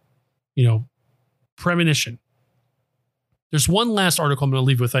premonition. There's one last article I'm going to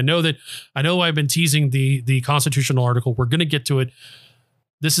leave with. I know I've been teasing the constitutional article. We're going to get to it.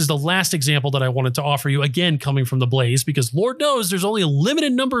 This is the last example that I wanted to offer you, again, coming from the Blaze, because Lord knows there's only a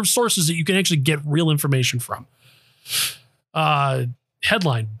limited number of sources that you can actually get real information from.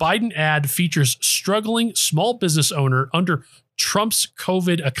 Headline, Biden ad features struggling small business owner under Trump's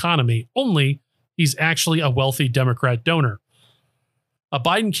COVID economy. Only he's actually a wealthy Democrat donor. A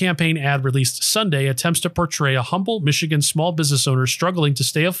Biden campaign ad released Sunday attempts to portray a humble Michigan small business owner struggling to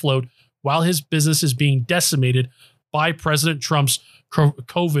stay afloat while his business is being decimated by President Trump's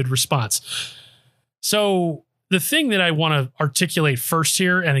COVID response. So the thing that I want to articulate first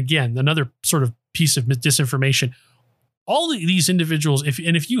here, and again, another sort of piece of disinformation, all of these individuals,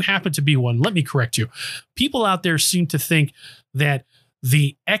 if you happen to be one, let me correct you. People out there seem to think that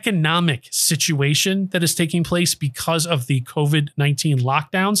the economic situation that is taking place because of the COVID-19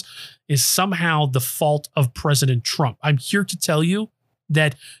 lockdowns is somehow the fault of President Trump. I'm here to tell you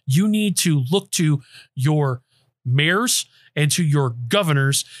that you need to look to your mayors and to your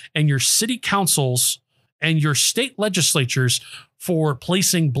governors and your city councils and your state legislatures for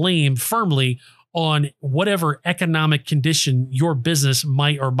placing blame firmly on whatever economic condition your business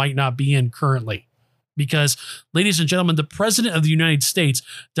might or might not be in currently. Because, ladies and gentlemen, the president of the United States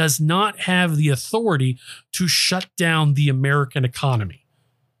does not have the authority to shut down the American economy.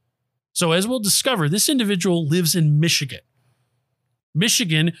 So as we'll discover, this individual lives in Michigan.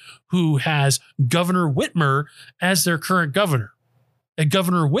 Michigan, who has Governor Whitmer as their current governor. And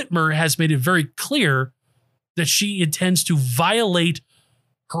Governor Whitmer has made it very clear that she intends to violate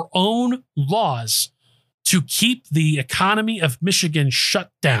her own laws to keep the economy of Michigan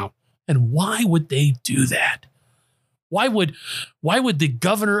shut down. And why would they do that? Why would the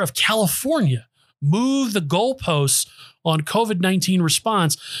governor of California move the goalposts on COVID-19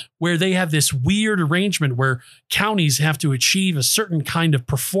 response, where they have this weird arrangement where counties have to achieve a certain kind of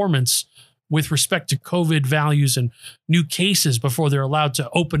performance with respect to COVID values and new cases before they're allowed to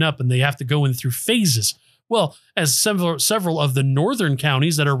open up, and they have to go in through phases? Well, as several of the northern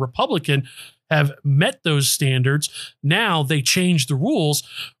counties that are Republican have met those standards, now they change the rules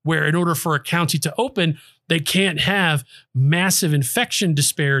where in order for a county to open, they can't have massive infection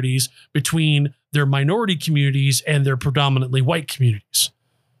disparities between their minority communities and their predominantly white communities.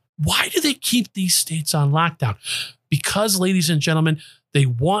 Why do they keep these states on lockdown? Because, ladies and gentlemen, they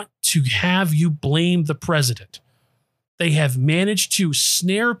want to have you blame the president. They have managed to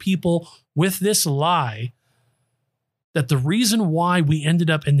snare people with this lie that the reason why we ended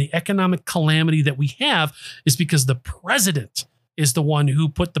up in the economic calamity that we have is because the president is the one who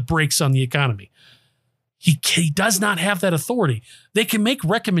put the brakes on the economy. He does not have that authority. They can make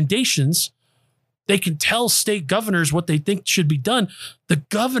recommendations. They can tell state governors what they think should be done. The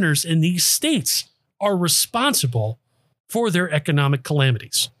governors in these states are responsible for their economic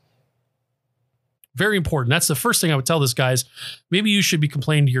calamities. Very important. That's the first thing I would tell this, guys. Maybe you should be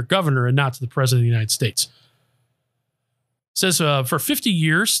complaining to your governor and not to the president of the United States. It says, for 50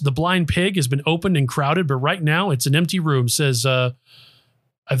 years, the Blind Pig has been open and crowded, but right now it's an empty room, says, I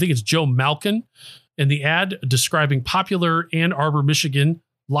think it's Joe Malkin, in the ad describing popular Ann Arbor, Michigan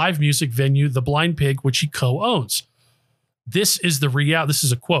live music venue, The Blind Pig, which he co-owns. This is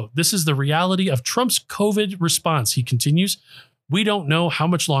a quote. This is the reality of Trump's COVID response. He continues, we don't know how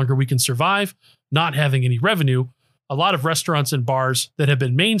much longer we can survive not having any revenue. A lot of restaurants and bars that have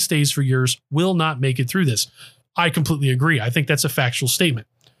been mainstays for years will not make it through this. I completely agree. I think that's a factual statement,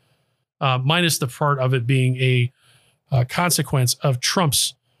 minus the part of it being a consequence of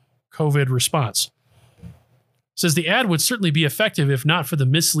Trump's COVID response. Says the ad would certainly be effective if not for the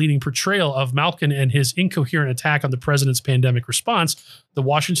misleading portrayal of Malkin and his incoherent attack on the president's pandemic response, the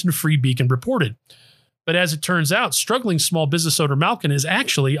Washington Free Beacon reported. But as it turns out, struggling small business owner Malkin is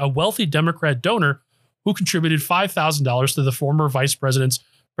actually a wealthy Democrat donor who contributed $5,000 to the former vice president's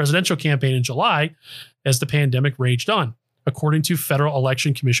presidential campaign in July as the pandemic raged on, according to Federal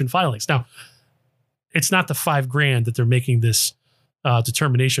Election Commission filings. Now, it's not the $5,000 that they're making this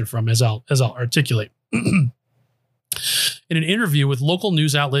determination from, as I'll articulate. In an interview with local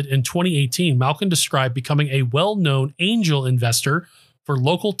news outlet in 2018, Malkin described becoming a well-known angel investor for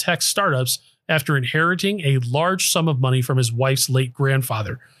local tech startups after inheriting a large sum of money from his wife's late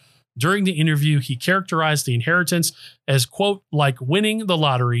grandfather. During the interview, he characterized the inheritance as, quote, like winning the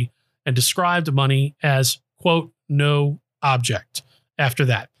lottery, and described money as, quote, no object after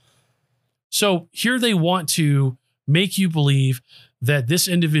that. So here they want to make you believe that this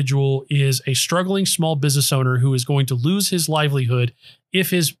individual is a struggling small business owner who is going to lose his livelihood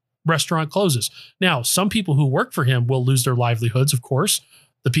if his restaurant closes. Now, some people who work for him will lose their livelihoods, of course.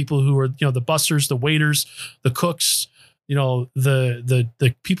 The people who are, the bussers, the waiters, the cooks,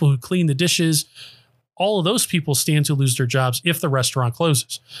 the people who clean the dishes, all of those people stand to lose their jobs if the restaurant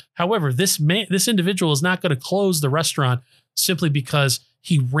closes. However, this individual is not going to close the restaurant simply because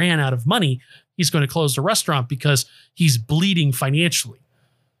he ran out of money. He's going to close the restaurant because he's bleeding financially.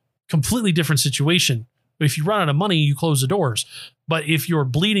 Completely different situation. If you run out of money, you close the doors. But if you're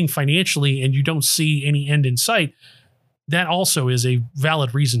bleeding financially and you don't see any end in sight, that also is a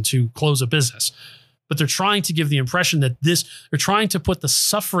valid reason to close a business. But they're trying to give the impression that they're trying to put the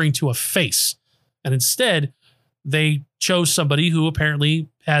suffering to a face. And instead, they chose somebody who apparently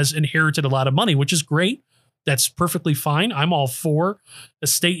has inherited a lot of money, which is great. That's perfectly fine. I'm all for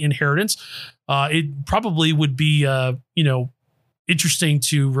estate inheritance. It probably would be, interesting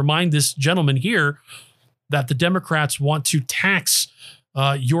to remind this gentleman here that the Democrats want to tax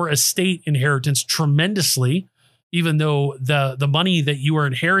your estate inheritance tremendously, even though the money that you are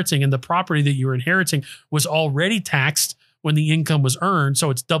inheriting and the property that you are inheriting was already taxed when the income was earned.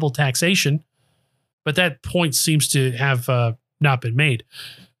 So it's double taxation. But that point seems to have not been made.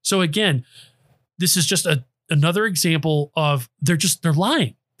 So again, this is just another example of they're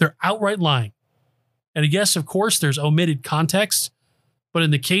lying. They're outright lying. And yes, of course, there's omitted context. But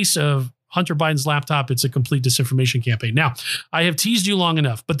in the case of Hunter Biden's laptop, it's a complete disinformation campaign. Now, I have teased you long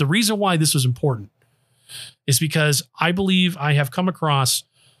enough, but the reason why this was important is because I believe I have come across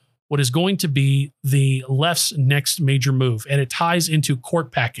what is going to be the left's next major move, and it ties into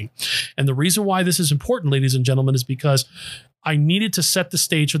court packing. And the reason why this is important, ladies and gentlemen, is because I needed to set the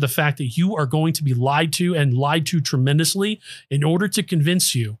stage for the fact that you are going to be lied to, and lied to tremendously, in order to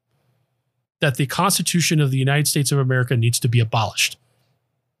convince you that the Constitution of the United States of America needs to be abolished.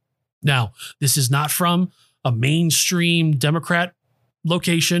 Now, this is not from a mainstream Democrat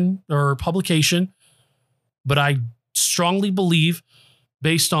location or publication, but I strongly believe,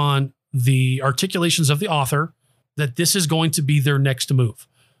 based on the articulations of the author, that this is going to be their next move.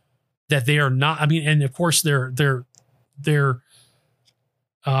 That they are not, and of course their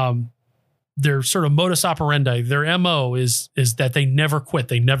sort of modus operandi, their MO is that they never quit,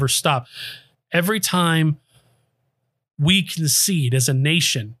 they never stop. Every time we concede as a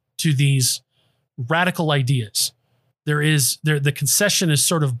nation to these radical ideas, the concession is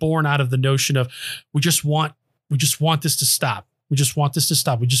sort of born out of the notion of we just want this to stop. We just want this to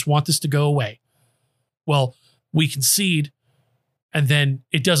stop. We just want this to go away. Well, we concede, and then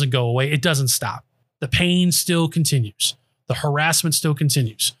it doesn't go away. It doesn't stop. The pain still continues. The harassment still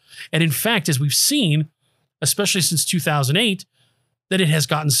continues. And in fact, as we've seen, especially since 2008, that it has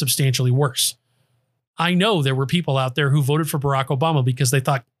gotten substantially worse. I know there were people out there who voted for Barack Obama because they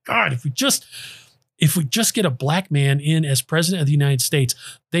thought, God, if we just get a black man in as president of the United States,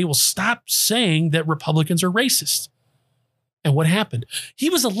 they will stop saying that Republicans are racist. And what happened? He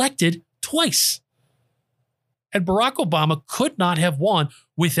was elected twice. And Barack Obama could not have won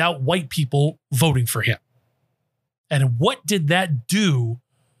without white people voting for him. And what did that do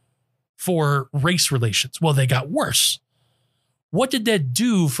for race relations? Well, they got worse. What did that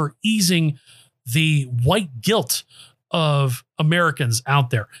do for easing the white guilt of Americans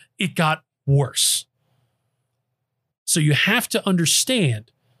out there? It got worse. So you have to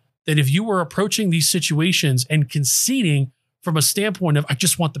understand that if you were approaching these situations and conceding from a standpoint of, I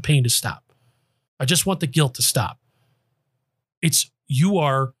just want the pain to stop, I just want the guilt to stop,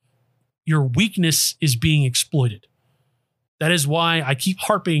 your weakness is being exploited. That is why I keep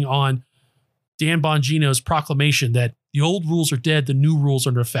harping on Dan Bongino's proclamation that the old rules are dead, the new rules are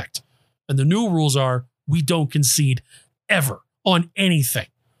in effect. And the new rules are, we don't concede ever on anything.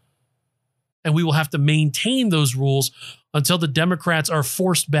 And we will have to maintain those rules until the Democrats are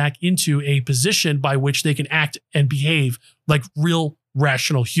forced back into a position by which they can act and behave like real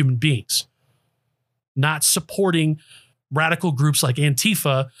rational human beings, not supporting radical groups like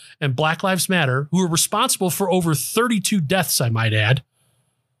Antifa and Black Lives Matter, who are responsible for over 32 deaths, I might add,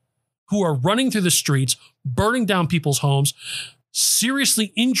 who are running through the streets, burning down people's homes,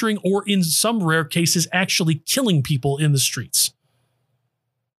 seriously injuring, or in some rare cases, actually killing people in the streets.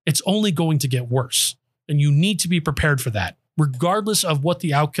 It's only going to get worse, and you need to be prepared for that. Regardless of what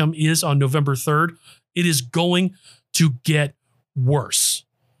the outcome is on November 3rd, it is going to get worse.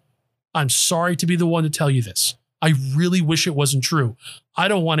 I'm sorry to be the one to tell you this. I really wish it wasn't true. I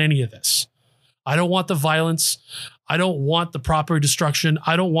don't want any of this. I don't want the violence. I don't want the property destruction.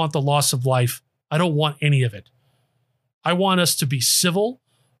 I don't want the loss of life. I don't want any of it. I want us to be civil.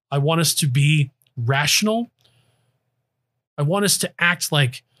 I want us to be rational. I want us to act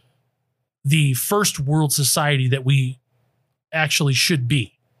like the first world society that we actually should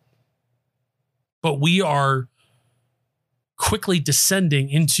be. But we are quickly descending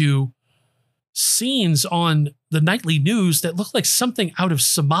into scenes on the nightly news that look like something out of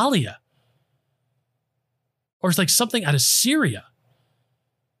Somalia, or it's like something out of Syria.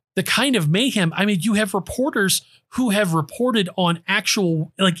 The kind of mayhem. I mean, you have reporters who have reported on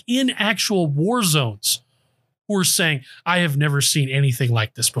in actual war zones who are saying, I have never seen anything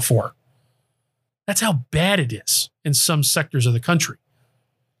like this before. That's how bad it is in some sectors of the country.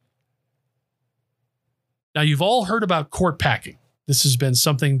 Now, you've all heard about court packing. This has been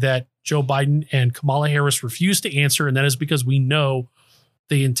something that Joe Biden and Kamala Harris refuse to answer, and that is because we know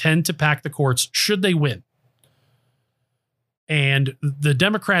they intend to pack the courts should they win. And the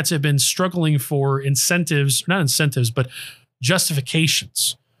Democrats have been struggling for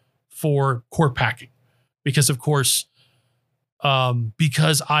justifications for court packing. Because, of course,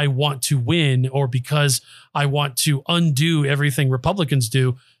 because I want to win, or because I want to undo everything Republicans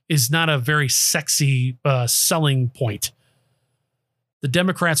do, is not a very sexy selling point. The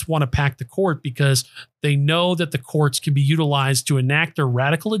Democrats want to pack the court because they know that the courts can be utilized to enact their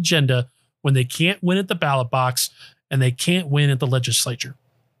radical agenda when they can't win at the ballot box and they can't win at the legislature.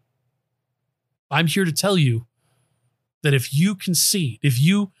 I'm here to tell you that if you concede, if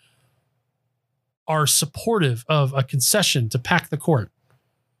you are supportive of a concession to pack the court,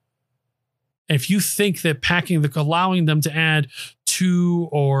 if you think that allowing them to add 2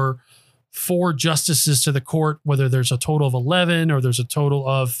 or 4 justices to the court, whether there's a total of 11 or there's a total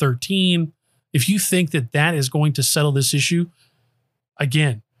of 13, if you think that that is going to settle this issue,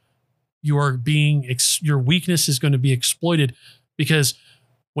 again, your weakness is going to be exploited, because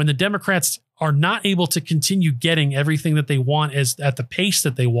when the Democrats are not able to continue getting everything that they want at the pace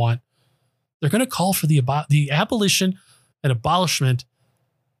that they want, they're going to call for the abolition and abolishment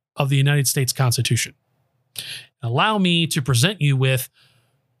of the United States Constitution. Allow me to present you with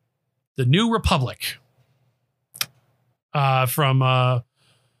the New Republic from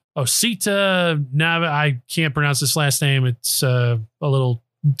Osita Nava. I can't pronounce this last name. It's a little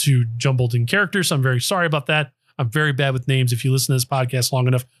too jumbled in characters, so I'm very sorry about that. I'm very bad with names. If you listen to this podcast long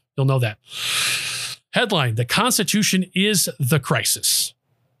enough, you'll know that. Headline: The Constitution is the crisis.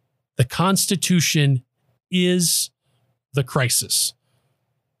 The Constitution is the crisis.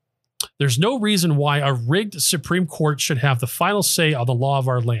 There's no reason why a rigged Supreme Court should have the final say on the law of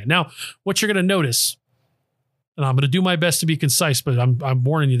our land. Now, what you're going to notice, and I'm going to do my best to be concise, but I'm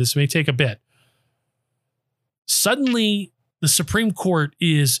warning you, this may take a bit. Suddenly, the Supreme Court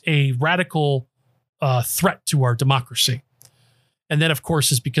is a radical threat to our democracy. And that, of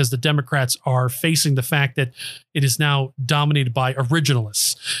course, is because the Democrats are facing the fact that it is now dominated by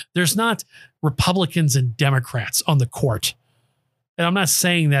originalists. There's not Republicans and Democrats on the court. And I'm not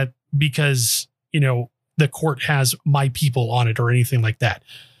saying that because, the court has my people on it or anything like that.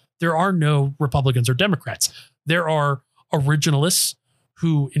 There are no Republicans or Democrats. There are originalists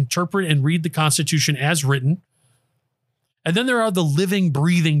who interpret and read the Constitution as written. And then there are the living,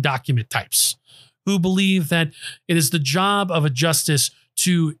 breathing document types who believe that it is the job of a justice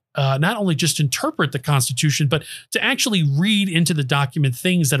to not only just interpret the Constitution, but to actually read into the document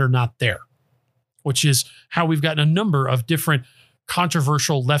things that are not there, which is how we've gotten a number of different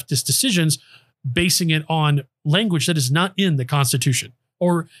controversial leftist decisions basing it on language that is not in the Constitution.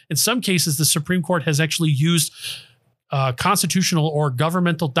 Or in some cases, the Supreme Court has actually used constitutional or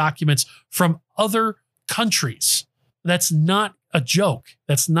governmental documents from other countries. That's not a joke.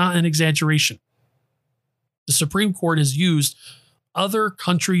 That's not an exaggeration. The Supreme Court has used other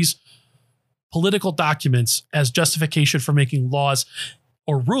countries' political documents as justification for making laws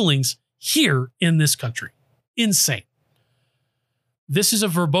or rulings here in this country. Insane. This is a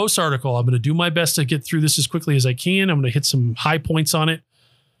verbose article. I'm going to do my best to get through this as quickly as I can. I'm going to hit some high points on it.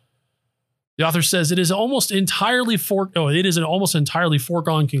 The author says it is an almost entirely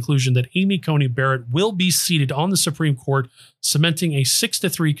foregone conclusion that Amy Coney Barrett will be seated on the Supreme Court, cementing a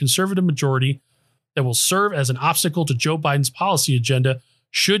 6-3 conservative majority that will serve as an obstacle to Joe Biden's policy agenda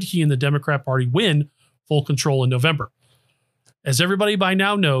should he and the Democrat Party win full control in November. As everybody by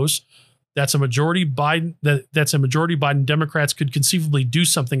now knows, that's a majority Biden Democrats could conceivably do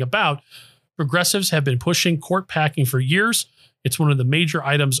something about. Progressives have been pushing court packing for years. It's one of the major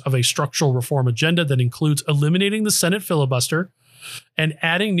items of a structural reform agenda that includes eliminating the Senate filibuster and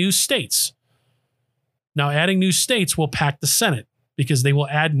adding new states. Now, adding new states will pack the Senate because they will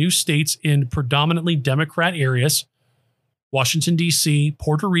add new states in predominantly Democrat areas, Washington, D.C.,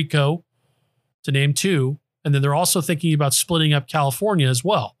 Puerto Rico, to name two. And then they're also thinking about splitting up California as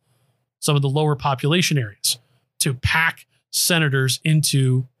well, some of the lower population areas, to pack senators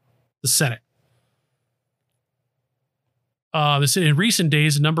into the Senate. In recent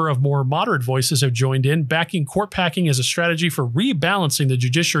days, a number of more moderate voices have joined in, backing court packing as a strategy for rebalancing the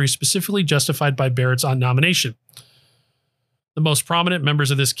judiciary, specifically justified by Barrett's nomination. The most prominent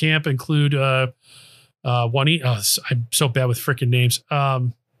members of this camp include Juanita. I'm so bad with freaking names.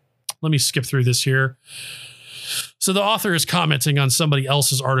 Let me skip through this here. So the author is commenting on somebody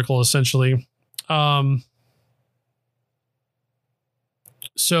else's article, essentially.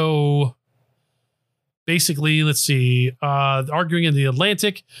 So basically, let's see, arguing in The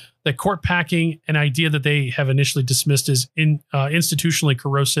Atlantic that court packing, an idea that they have initially dismissed as institutionally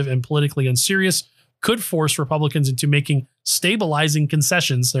corrosive and politically unserious, could force Republicans into making stabilizing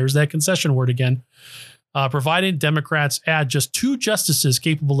concessions. There's that concession word again. Provided Democrats add just 2 justices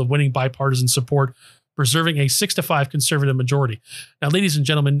capable of winning bipartisan support, preserving a 6-5 conservative majority. Now, ladies and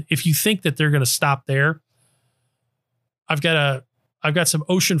gentlemen, if you think that they're going to stop there, I've got some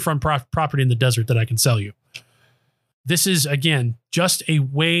oceanfront property in the desert that I can sell you. This is, again, just a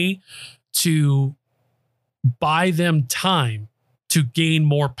way to buy them time to gain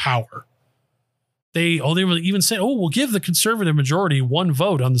more power. They even said, we'll give the conservative majority 1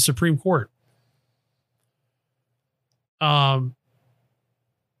 vote on the Supreme Court. I'm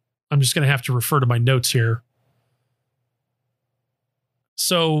just going to have to refer to my notes here.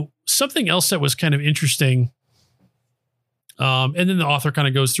 So something else that was kind of interesting, and then the author kind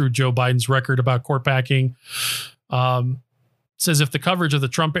of goes through Joe Biden's record about court packing. Says if the coverage of the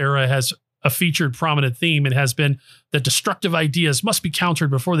Trump era has a featured prominent theme, it has been that destructive ideas must be countered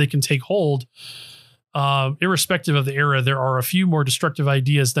before they can take hold. Irrespective of the era, there are a few more destructive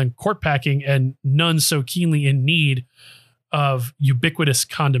ideas than court packing, and none so keenly in need of ubiquitous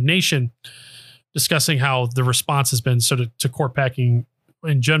condemnation, discussing how the response has been sort of to court packing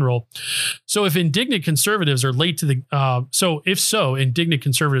in general. So if indignant conservatives are late to the indignant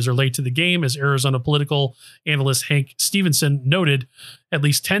conservatives are late to the game, as Arizona political analyst Hank Stevenson noted, at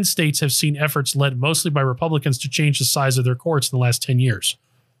least 10 states have seen efforts led mostly by Republicans to change the size of their courts in the last 10 years.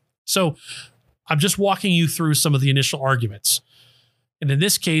 So I'm just walking you through some of the initial arguments. And in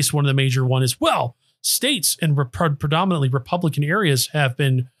this case, one of the major one is, well, states in predominantly Republican areas have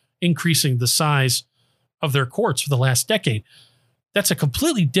been increasing the size of their courts for the last decade. That's a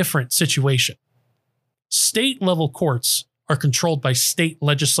completely different situation. State level courts are controlled by state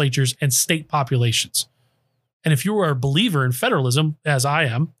legislatures and state populations. And if you are a believer in federalism, as I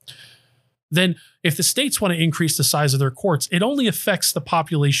am, then if the states want to increase the size of their courts, it only affects the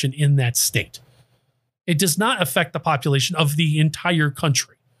population in that state. It does not affect the population of the entire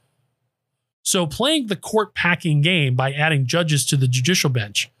country. So playing the court packing game by adding judges to the judicial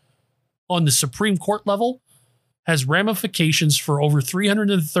bench on the Supreme Court level has ramifications for over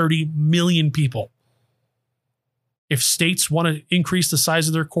 330 million people. If states want to increase the size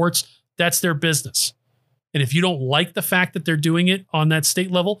of their courts, that's their business. And if you don't like the fact that they're doing it on that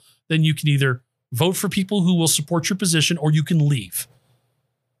state level, then you can either vote for people who will support your position or you can leave.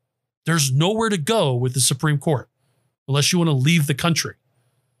 There's nowhere to go with the Supreme Court unless you want to leave the country.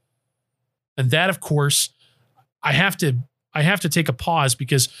 And that, of course, I have to take a pause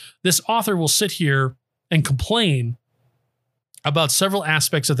because this author will sit here and complain about several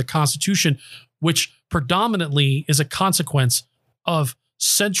aspects of the Constitution, which predominantly is a consequence of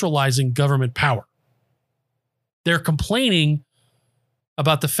centralizing government power. They're complaining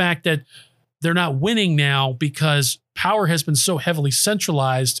about the fact that they're not winning now because power has been so heavily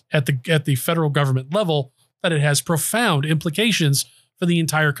centralized at the federal government level that it has profound implications for the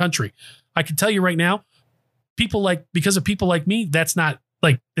entire country. I can tell you right now, because of people like me, that's not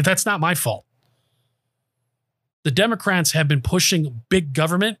my fault. The Democrats have been pushing big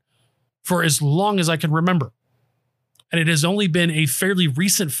government for as long as I can remember. And it has only been a fairly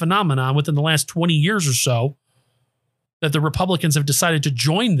recent phenomenon within the last 20 years or so that the Republicans have decided to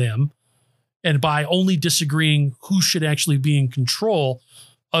join them, and by only disagreeing who should actually be in control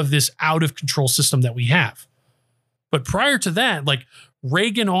of this out of control system that we have. But prior to that, like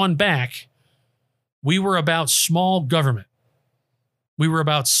Reagan on back, we were about small government. We were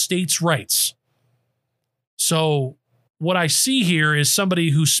about states' rights. So what I see here is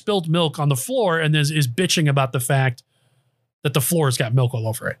somebody who spilled milk on the floor and is bitching about the fact that the floor has got milk all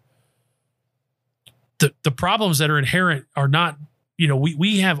over it. The problems that are inherent are not,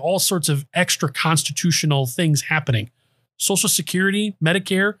 we have all sorts of extra constitutional things happening. Social Security,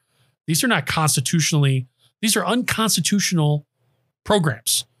 Medicare, these are not these are unconstitutional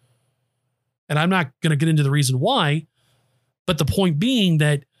programs. And I'm not going to get into the reason why, but the point being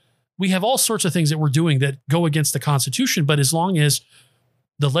that we have all sorts of things that we're doing that go against the Constitution. But as long as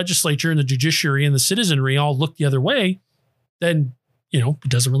the legislature and the judiciary and the citizenry all look the other way, then, it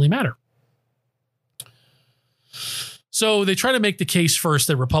doesn't really matter. So they try to make the case first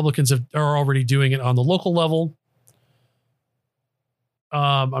that Republicans are already doing it on the local level.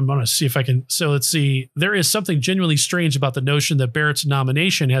 I'm going to see if I can. So let's see. There is something genuinely strange about the notion that Barrett's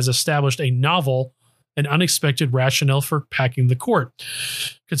nomination has established a novel and unexpected rationale for packing the court.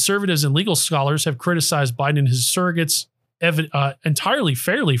 Conservatives and legal scholars have criticized Biden and his surrogates entirely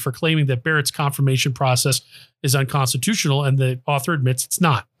fairly for claiming that Barrett's confirmation process is unconstitutional, and the author admits it's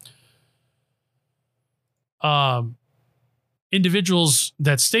not. Individuals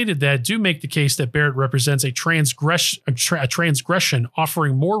that stated that do make the case that Barrett represents a transgression,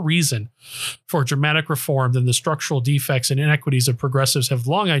 offering more reason for dramatic reform than the structural defects and inequities of progressives have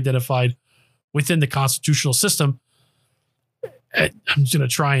long identified within the constitutional system. I'm just going to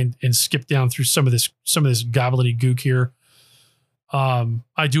try and skip down through some of this gobbledygook here.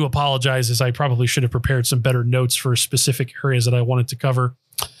 I do apologize, as I probably should have prepared some better notes for specific areas that I wanted to cover.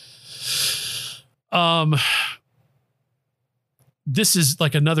 This is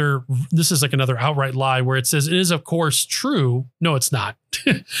like another outright lie where it says it is of course true. No, it's not.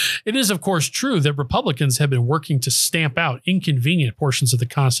 It is of course true that Republicans have been working to stamp out inconvenient portions of the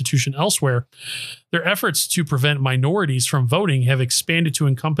Constitution elsewhere. Their efforts to prevent minorities from voting have expanded to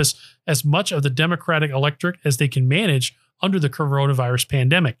encompass as much of the Democratic electorate as they can manage under the coronavirus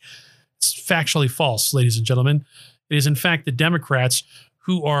pandemic. It's factually false, ladies and gentlemen. It is in fact the Democrats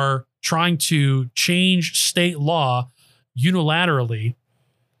who are trying to change state law unilaterally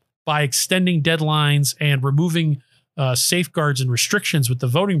by extending deadlines and removing safeguards and restrictions with the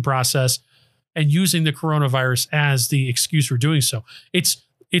voting process and using the coronavirus as the excuse for doing so. It's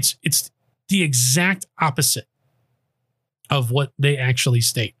the exact opposite of what they actually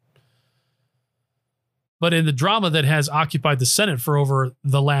state. But in the drama that has occupied the Senate for over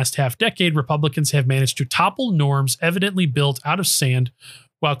the last half decade, Republicans have managed to topple norms evidently built out of sand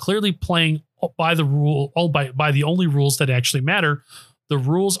while clearly playing by the only rules that actually matter, the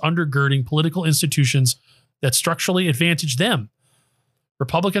rules undergirding political institutions that structurally advantage them.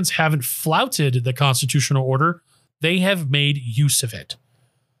 Republicans haven't flouted the constitutional order. They have made use of it.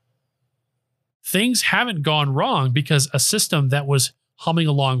 Things haven't gone wrong because a system that was humming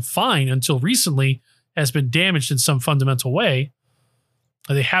along fine until recently has been damaged in some fundamental way.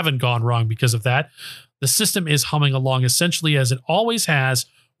 They haven't gone wrong because of that. The system is humming along essentially as it always has,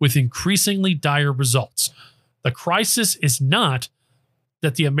 with increasingly dire results. The crisis is not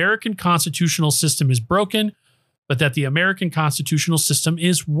that the American constitutional system is broken, but that the American constitutional system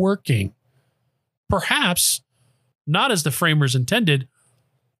is working. Perhaps not as the framers intended,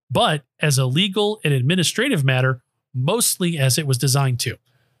 but as a legal and administrative matter, mostly as it was designed to.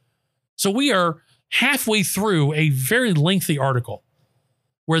 So we are halfway through a very lengthy article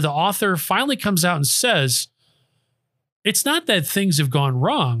where the author finally comes out and says, it's not that things have gone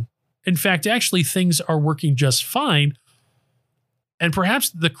wrong. In fact, actually, things are working just fine. And perhaps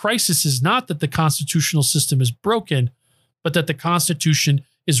the crisis is not that the constitutional system is broken, but that the Constitution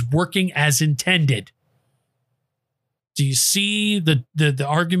is working as intended. Do you see the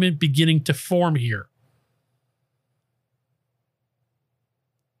argument beginning to form here?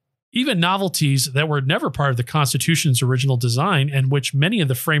 Even novelties that were never part of the Constitution's original design and which many of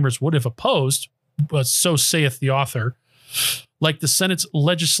the framers would have opposed, but so saith the author, like the Senate's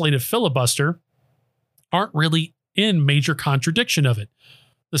legislative filibuster, aren't really in major contradiction of it.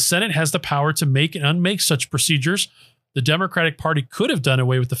 The Senate has the power to make and unmake such procedures. The Democratic Party could have done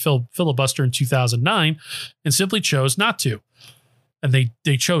away with the filibuster in 2009 and simply chose not to. And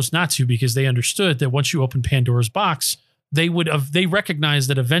they chose not to because they understood that once you open Pandora's box, they recognized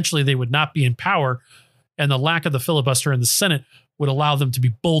that eventually they would not be in power, and the lack of the filibuster in the Senate would allow them to be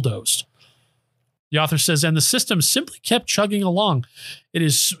bulldozed. The author says, and the system simply kept chugging along. It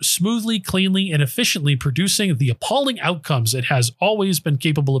is smoothly, cleanly, and efficiently producing the appalling outcomes it has always been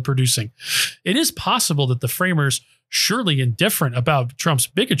capable of producing. It is possible that the framers, surely indifferent about Trump's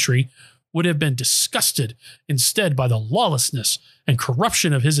bigotry, would have been disgusted instead by the lawlessness and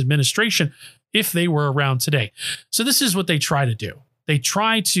corruption of his administration if they were around today. So this is what they try to do. They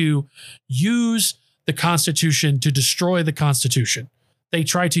try to use the Constitution to destroy the Constitution. They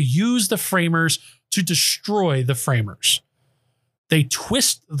try to use the framers to destroy the framers. They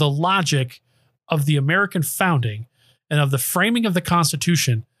twist the logic of the American founding and of the framing of the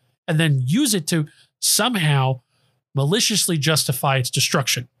Constitution and then use it to somehow maliciously justify its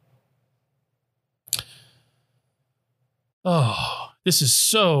destruction. Oh, this is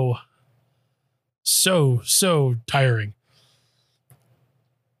so tiring.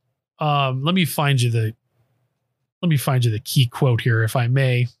 Let me find you the key quote here, if I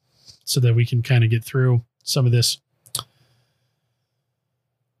may, so that we can kind of get through some of this.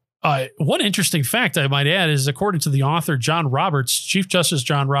 One interesting fact I might add is, according to the author, John Roberts, Chief Justice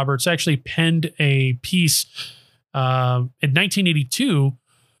John Roberts, actually penned a piece in 1982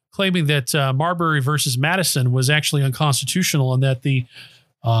 claiming that Marbury versus Madison was actually unconstitutional and that the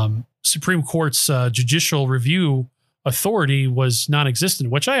Supreme Court's judicial review authority was non-existent,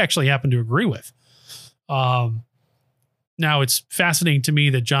 which I actually happen to agree with. Now, it's fascinating to me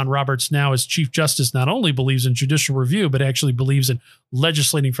that John Roberts now as Chief Justice not only believes in judicial review, but actually believes in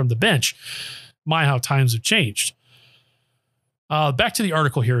legislating from the bench. My, how times have changed. Back to the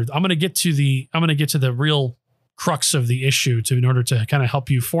article here. I'm going to get to the real crux of the issue in order to kind of help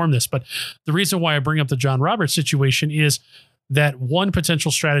you form this. But the reason why I bring up the John Roberts situation is that one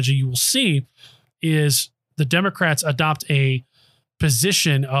potential strategy you will see is the Democrats adopt a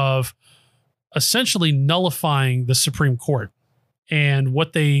position of essentially nullifying the Supreme Court. And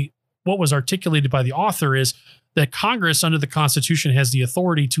what was articulated by the author is that Congress under the Constitution has the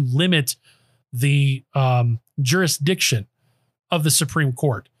authority to limit the jurisdiction of the Supreme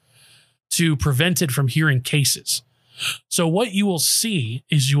Court to prevent it from hearing cases. So what you will see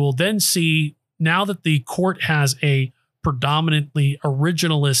is you will then see, now that the court has a predominantly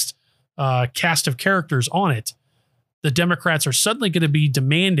originalist cast of characters on it, the Democrats are suddenly going to be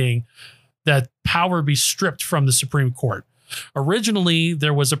demanding that power be stripped from the Supreme Court. Originally,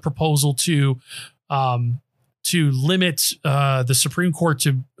 there was a proposal to limit the Supreme Court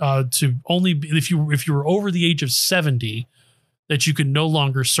to only if you were over the age of 70, that you could no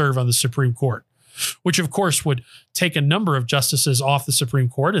longer serve on the Supreme Court, which of course would take a number of justices off the Supreme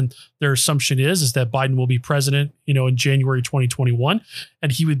Court. And their assumption is that Biden will be president, in January 2021,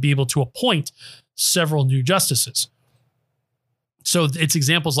 and he would be able to appoint several new justices. So it's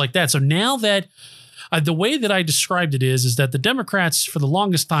examples like that. So now that the way that I described it is that the Democrats, for the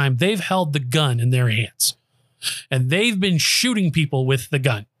longest time, they've held the gun in their hands and they've been shooting people with the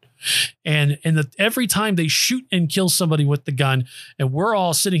gun. And every time they shoot and kill somebody with the gun, and we're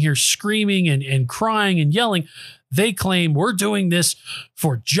all sitting here screaming and crying and yelling, they claim we're doing this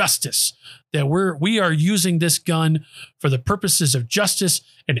for justice, that we are using this gun for the purposes of justice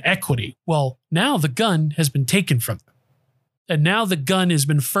and equity. Well, now the gun has been taken from them. And now the gun has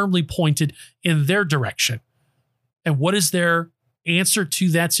been firmly pointed in their direction. And what is their answer to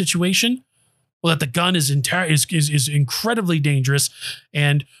that situation? Well, that the gun is incredibly dangerous,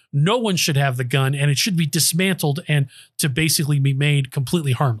 and no one should have the gun, and it should be dismantled and to basically be made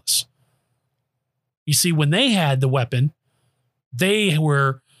completely harmless. You see, when they had the weapon, they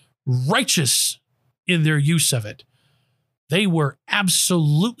were righteous in their use of it. they were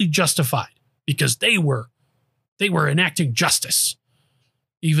absolutely justified because they were enacting justice,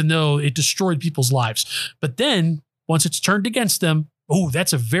 even though it destroyed people's lives. But then once it's turned against them, oh,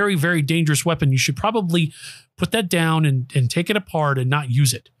 that's a very, very dangerous weapon. You should probably put that down and take it apart and not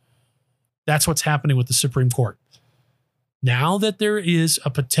use it. That's what's happening with the Supreme Court. Now that there is a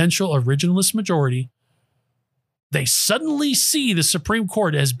potential originalist majority, they suddenly see the Supreme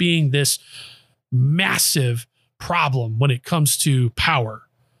Court as being this massive problem when it comes to power.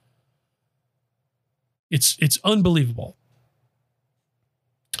 It's unbelievable.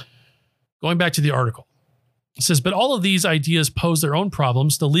 Going back to the article, it says, but all of these ideas pose their own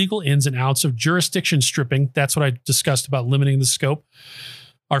problems. The legal ins and outs of jurisdiction stripping, that's what I discussed about limiting the scope,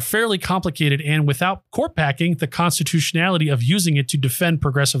 are fairly complicated, and without court packing, the constitutionality of using it to defend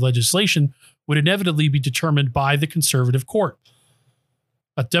progressive legislation would inevitably be determined by the conservative court.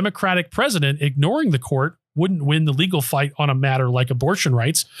 A Democratic president ignoring the court wouldn't win the legal fight on a matter like abortion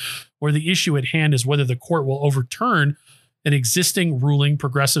rights, where the issue at hand is whether the court will overturn an existing ruling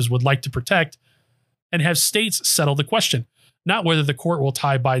progressives would like to protect and have states settle the question, not whether the court will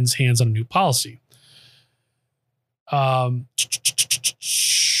tie Biden's hands on a new policy.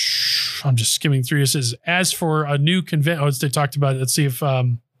 I'm just skimming through. It says, as for a new convention, they talked about it. Let's see if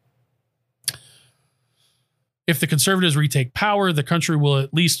the conservatives retake power, the country will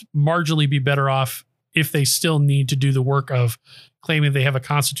at least marginally be better off if they still need to do the work of claiming they have a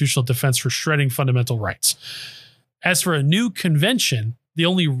constitutional defense for shredding fundamental rights. As for a new convention, the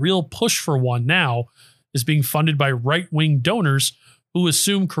only real push for one now is being funded by right-wing donors who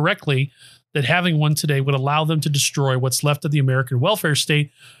assume correctly that having one today would allow them to destroy what's left of the American welfare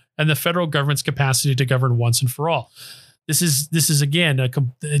state and the federal government's capacity to govern once and for all. This is again,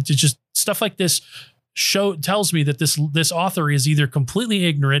 just stuff like this tells me that this author is either completely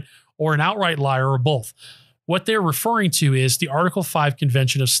ignorant or an outright liar or both. What they're referring to is the Article 5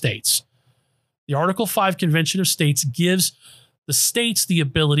 Convention of States. The Article 5 Convention of States gives the states the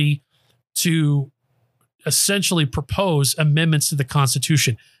ability to essentially propose amendments to the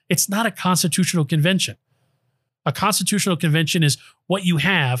Constitution. It's not a constitutional convention. A constitutional convention is what you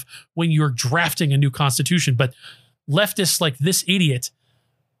have when you're drafting a new constitution. But leftists like this idiot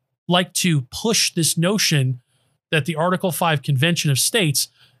like to push this notion that the Article 5 Convention of States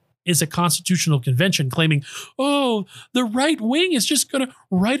is a constitutional convention, claiming, oh, the right wing is just going to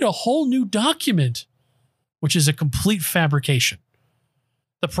write a whole new document, which is a complete fabrication.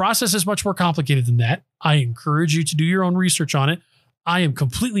 The process is much more complicated than that. I encourage you to do your own research on it. I am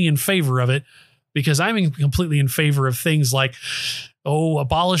completely in favor of it because I'm completely in favor of things like,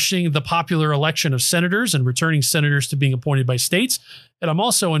 abolishing the popular election of senators and returning senators to being appointed by states. And I'm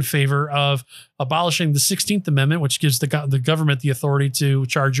also in favor of abolishing the 16th Amendment, which gives the government the authority to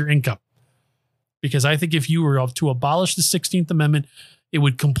charge your income. Because I think if you were to abolish the 16th Amendment, it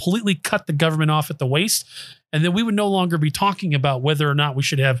would completely cut the government off at the waist. And then we would no longer be talking about whether or not we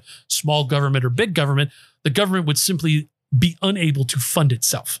should have small government or big government. The government would simply be unable to fund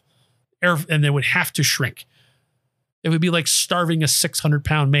itself, and they would have to shrink. It would be like starving a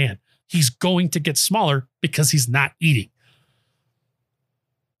 600-pound man. He's going to get smaller because he's not eating.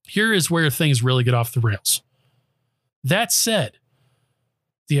 Here is where things really get off the rails. That said,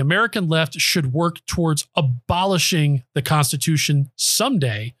 the American left should work towards abolishing the Constitution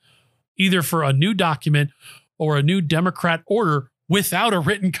someday, either for a new document or a new Democrat order without a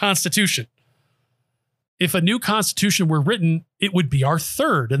written Constitution. If a new Constitution were written, it would be our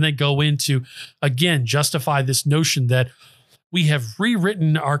third. And they go into, again, justify this notion that we have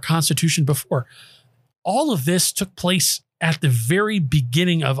rewritten our Constitution before. All of this took place at the very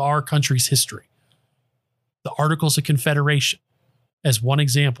beginning of our country's history. The Articles of Confederation, as one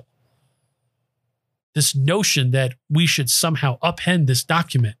example. This notion that we should somehow upend this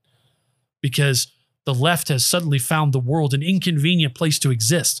document because the left has suddenly found the world an inconvenient place to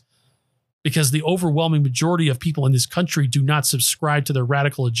exist, because the overwhelming majority of people in this country do not subscribe to their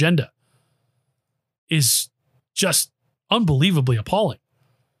radical agenda, is just unbelievably appalling.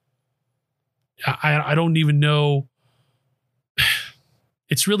 I don't even know.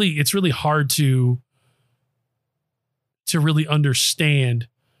 It's really hard to really understand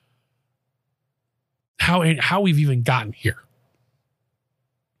how we've even gotten here.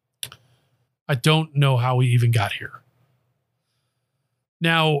 I don't know how we even got here.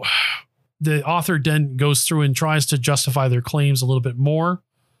 Now, the author then goes through and tries to justify their claims a little bit more.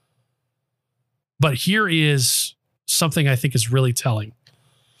 But here is something I think is really telling.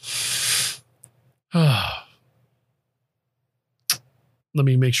 Let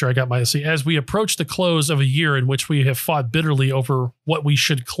me make sure I got my see. As we approach the close of a year in which we have fought bitterly over what we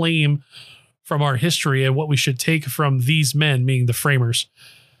should claim from our history and what we should take from these men, meaning the framers,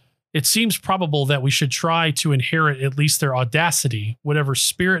 it seems probable that we should try to inherit at least their audacity, whatever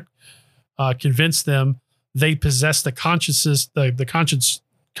spirit convinced them they possess the consciences,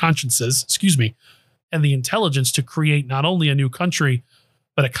 excuse me, and the intelligence to create not only a new country,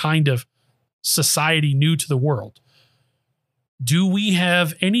 but a kind of society new to the world. Do we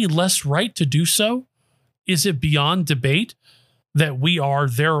have any less right to do so? Is it beyond debate that we are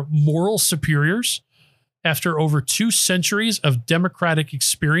their moral superiors after over 2 centuries of democratic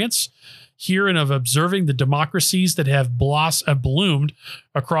experience here and of observing the democracies that have bloomed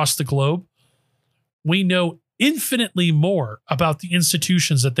across the globe? We know infinitely more about the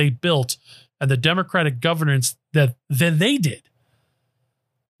institutions that they built and the democratic governance than they did.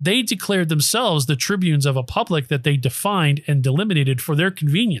 They declared themselves the tribunes of a public that they defined and delimited for their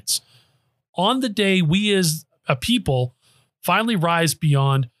convenience. On the day we as a people finally rise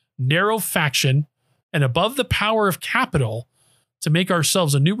beyond narrow faction and above the power of capital to make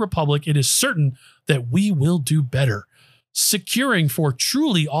ourselves a new republic, it is certain that we will do better, securing for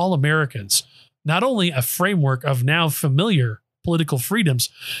truly all Americans not only a framework of now familiar political freedoms,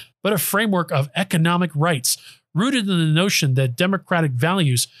 but a framework of economic rights rooted in the notion that democratic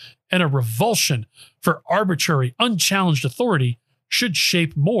values and a revulsion for arbitrary, unchallenged authority should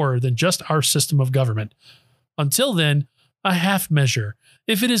shape more than just our system of government. Until then, a half measure,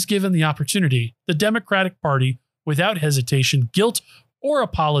 if it is given the opportunity, the Democratic Party, without hesitation, guilt, or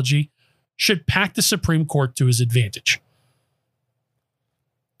apology, should pack the Supreme Court to his advantage.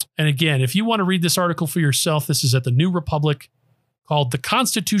 And again, if you want to read this article for yourself, this is at the New Republic, called "The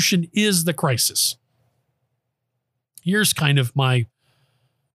Constitution is the Crisis." Here's kind of my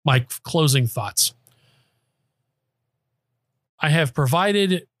closing thoughts. I have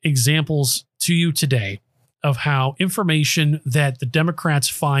provided examples to you today of how information that the Democrats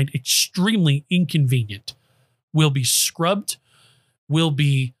find extremely inconvenient will be scrubbed, will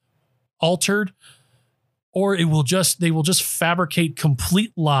be altered, or they will just fabricate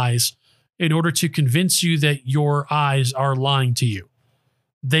complete lies in order to convince you that your eyes are lying to you.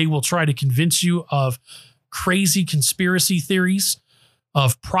 They will try to convince you of crazy conspiracy theories,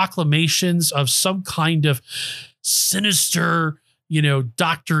 of proclamations of some kind of sinister,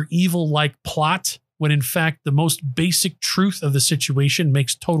 Dr. Evil-like plot, when in fact the most basic truth of the situation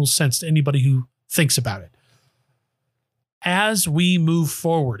makes total sense to anybody who thinks about it. As we move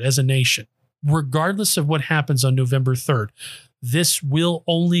forward as a nation, regardless of what happens on November 3rd, this will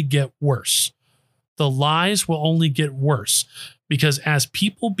only get worse. The lies will only get worse because as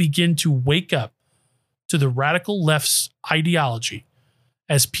people begin to wake up to the radical left's ideology,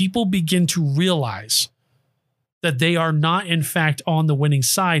 as people begin to realize that they are not, in fact, on the winning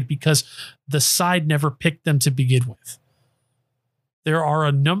side because the side never picked them to begin with. There are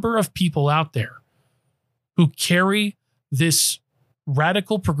a number of people out there who carry this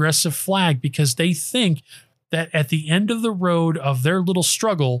radical progressive flag because they think that at the end of the road of their little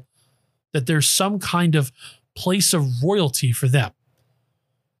struggle, that there's some kind of place of royalty for them.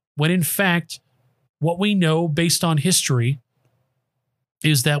 When in fact, what we know based on history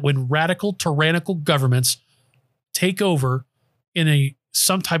is that when radical tyrannical governments take over in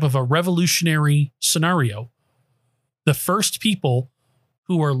some type of a revolutionary scenario, the first people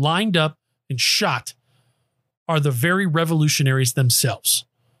who are lined up and shot are the very revolutionaries themselves.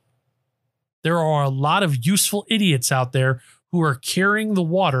 There are a lot of useful idiots out there who are carrying the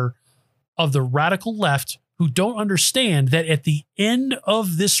water of the radical left who don't understand that at the end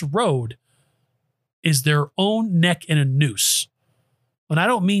of this road is their own neck in a noose. And I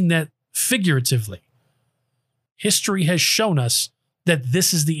don't mean that figuratively. History has shown us that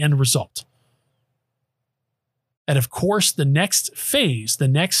this is the end result. And of course, the next phase, the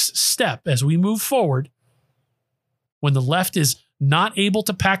next step as we move forward, when the left is not able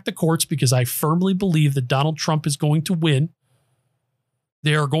to pack the courts, because I firmly believe that Donald Trump is going to win,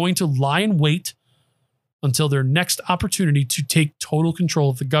 they are going to lie in wait until their next opportunity to take total control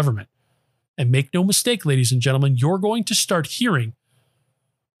of the government. And make no mistake, ladies and gentlemen, you're going to start hearing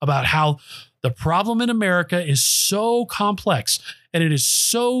about how the problem in America is so complex and it is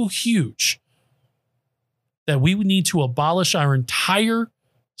so huge that we would need to abolish our entire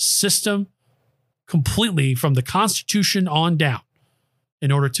system completely from the Constitution on down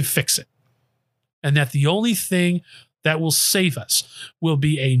in order to fix it. And that the only thing that will save us will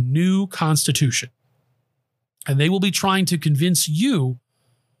be a new Constitution. And they will be trying to convince you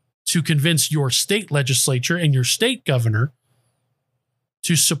to convince your state legislature and your state governor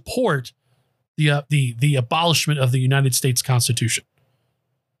to support the abolishment of the United States Constitution.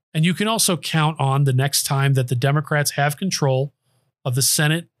 And you can also count on the next time that the Democrats have control of the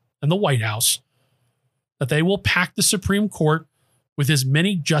Senate and the White House that they will pack the Supreme Court with as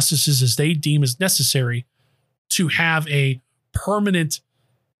many justices as they deem as necessary to have a permanent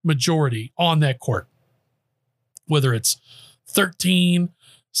majority on that court, whether it's 13,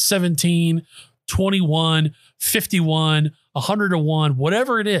 17, 21, 51, 101,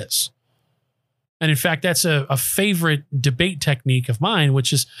 whatever it is. And in fact, that's a favorite debate technique of mine,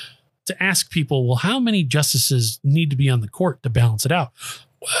 which is to ask people, well, how many justices need to be on the court to balance it out?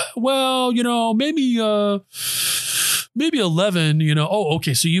 Well, maybe 11, oh,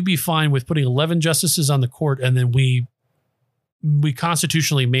 okay. So you'd be fine with putting 11 justices on the court, and then we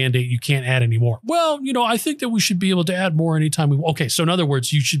constitutionally mandate you can't add any more. Well, I think that we should be able to add more anytime we want. Okay. So in other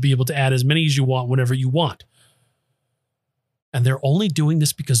words, you should be able to add as many as you want, whenever you want. And they're only doing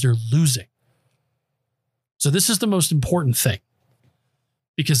this because they're losing. So this is the most important thing,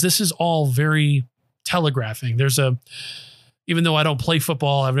 because this is all very telegraphing. Even though I don't play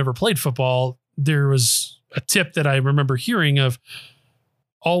football, I've never played football, there was a tip that I remember hearing of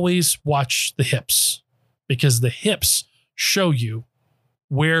always watch the hips, because the hips show you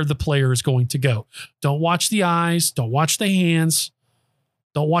where the player is going to go. Don't watch the eyes. Don't watch the hands.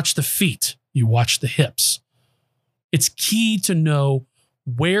 Don't watch the feet. You watch the hips. It's key to know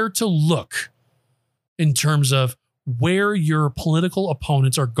where to look in terms of where your political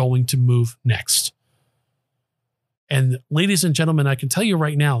opponents are going to move next. And ladies and gentlemen, I can tell you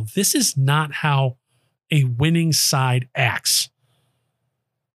right now, this is not how a winning side acts.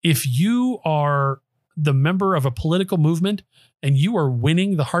 If you are the member of a political movement and you are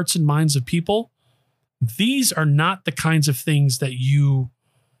winning the hearts and minds of people, these are not the kinds of things that you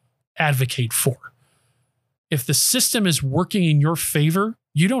advocate for. If the system is working in your favor,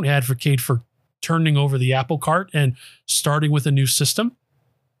 you don't advocate for turning over the apple cart and starting with a new system.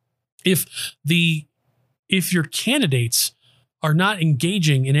 If your candidates are not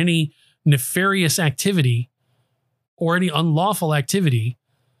engaging in any nefarious activity or any unlawful activity,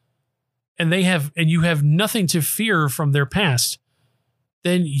 and you have nothing to fear from their past,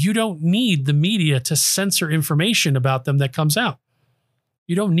 then you don't need the media to censor information about them that comes out.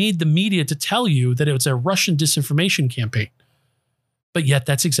 You don't need the media to tell you that it's a Russian disinformation campaign. But yet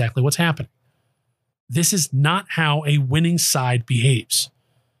that's exactly what's happening. This is not how a winning side behaves.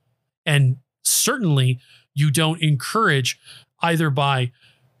 And certainly you don't encourage, either by,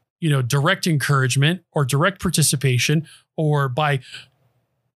 direct encouragement or direct participation, or by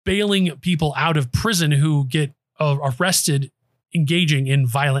bailing people out of prison who get arrested engaging in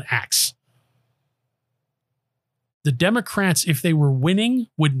violent acts. The Democrats, if they were winning,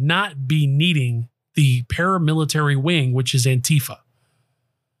 would not be needing the paramilitary wing, which is Antifa,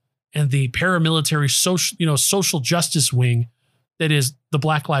 and the paramilitary social justice wing that is the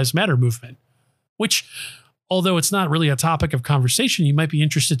Black Lives Matter movement, which, although it's not really a topic of conversation, you might be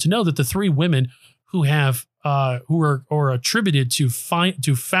interested to know that the three women who are attributed to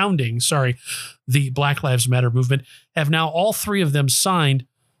founding the Black Lives Matter movement have now all three of them signed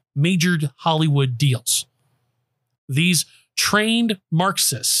majored Hollywood deals. These trained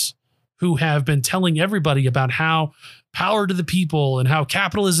Marxists who have been telling everybody about how power to the people and how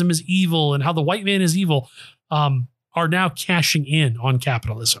capitalism is evil and how the white man is evil are now cashing in on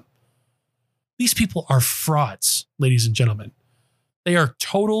capitalism. These people are frauds, ladies and gentlemen. They are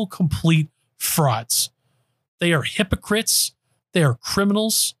total, complete frauds. They are hypocrites. They are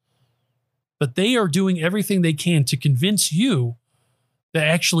criminals. But they are doing everything they can to convince you that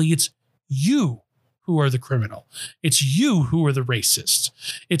actually it's you who are the criminal. It's you who are the racist.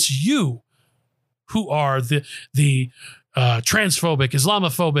 It's you who are the transphobic,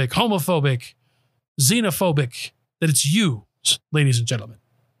 Islamophobic, homophobic, xenophobic, that it's you, ladies and gentlemen,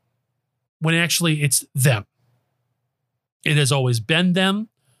 when actually it's them. It has always been them,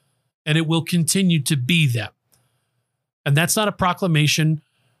 and it will continue to be them. And that's not a proclamation.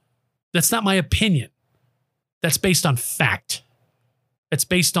 That's not my opinion. That's based on fact. It's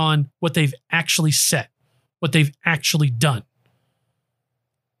based on what they've actually said, what they've actually done.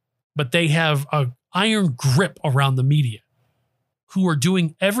 But they have an iron grip around the media, who are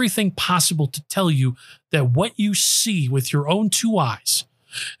doing everything possible to tell you that what you see with your own two eyes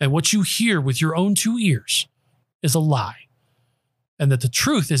and what you hear with your own two ears is a lie. And that the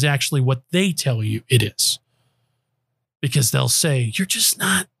truth is actually what they tell you it is. Because they'll say, you're just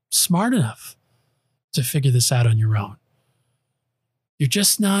not smart enough to figure this out on your own. You're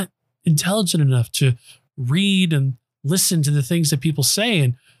just not intelligent enough to read and listen to the things that people say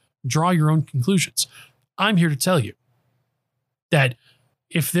and draw your own conclusions. I'm here to tell you that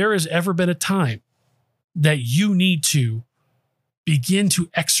if there has ever been a time that you need to begin to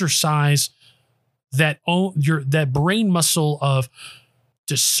exercise that brain muscle of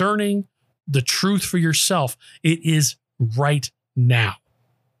discerning the truth for yourself, it is right now.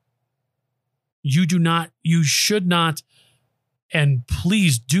 You should not, and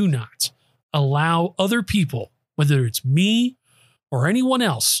please do not allow other people, whether it's me or anyone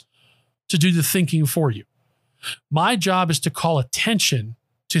else, to do the thinking for you. My job is to call attention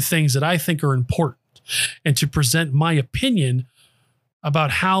to things that I think are important and to present my opinion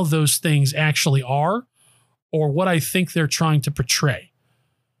about how those things actually are or what I think they're trying to portray.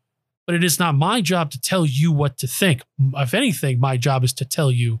 But it is not my job to tell you what to think. If anything, my job is to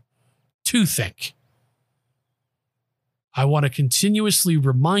tell you to think. I want to continuously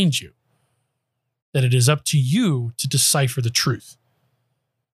remind you that it is up to you to decipher the truth.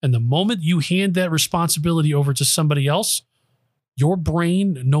 And the moment you hand that responsibility over to somebody else, your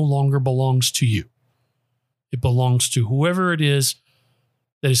brain no longer belongs to you. It belongs to whoever it is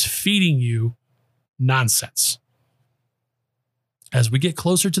that is feeding you nonsense. As we get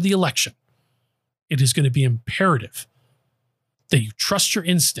closer to the election, it is going to be imperative that you trust your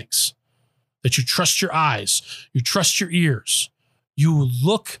instincts, that you trust your eyes, you trust your ears, you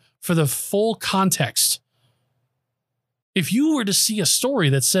look for the full context. If you were to see a story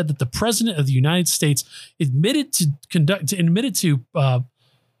that said that the president of the United States admitted to a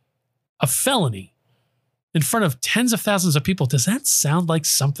felony in front of tens of thousands of people, does that sound like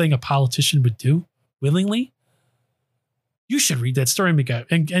something a politician would do willingly? You should read that story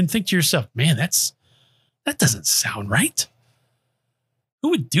and think to yourself, man, that doesn't sound right.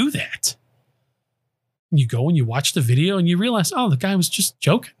 Who would do that? And you go and you watch the video and you realize, oh, the guy was just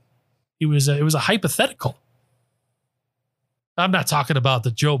joking. It was a hypothetical. I'm not talking about the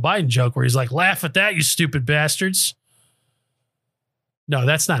Joe Biden joke where he's like, laugh at that, you stupid bastards. No,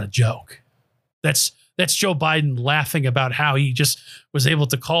 that's not a joke. That's Joe Biden laughing about how he just was able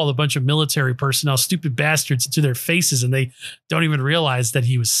to call a bunch of military personnel stupid bastards to their faces and they don't even realize that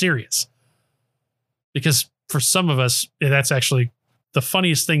he was serious. Because for some of us, that's actually the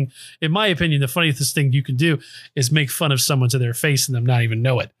funniest thing. In my opinion, the funniest thing you can do is make fun of someone to their face and them not even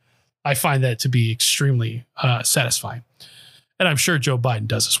know it. I find that to be extremely satisfying. And I'm sure Joe Biden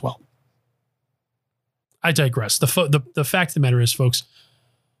does as well. I digress. The fact of the matter is, folks,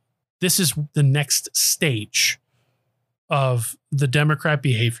 this is the next stage of the Democrat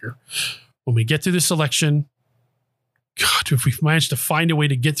behavior. When we get through this election, God, if we've managed to find a way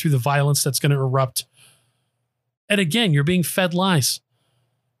to get through the violence that's going to erupt. And again, you're being fed lies.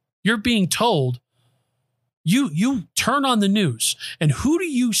 You're being told, you turn on the news, and who do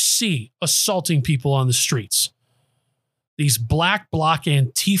you see assaulting people on the streets? These Black Bloc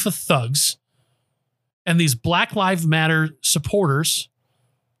Antifa thugs and these Black Lives Matter supporters.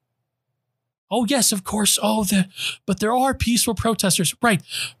 Oh, yes, of course. But there are peaceful protesters. Right.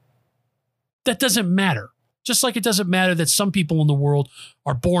 That doesn't matter. Just like it doesn't matter that some people in the world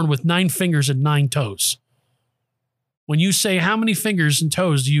are born with 9 fingers and 9 toes. When you say how many fingers and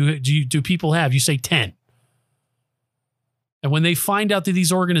toes do people have, you say 10. And when they find out that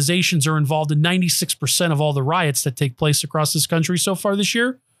these organizations are involved in 96% of all the riots that take place across this country so far this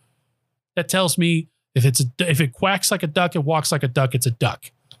year, that tells me if it quacks like a duck, it walks like a duck, it's a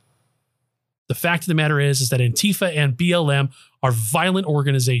duck. The fact of the matter is that Antifa and BLM are violent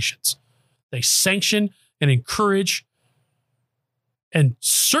organizations. They sanction and encourage and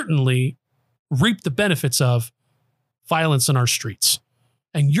certainly reap the benefits of violence in our streets.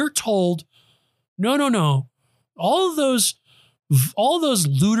 And you're told, no. All those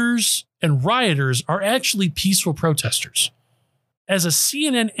looters and rioters are actually peaceful protesters. As a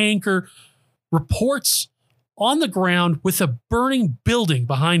CNN anchor reports on the ground with a burning building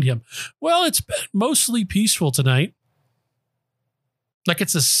behind him. Well, it's been mostly peaceful tonight. Like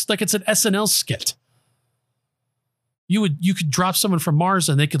it's an SNL skit. You could drop someone from Mars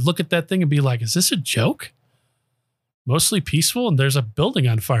and they could look at that thing and be like, is this a joke? Mostly peaceful, and there's a building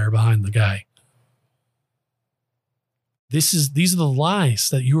on fire behind the guy. These are the lies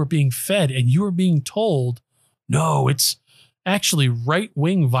that you are being fed, and you are being told, no, it's actually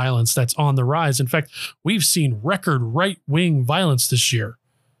right-wing violence that's on the rise. In fact, we've seen record right-wing violence this year.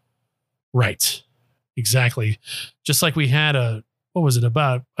 Right. Exactly. Just like we had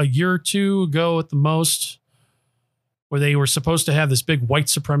about a year or two ago at the most, where they were supposed to have this big white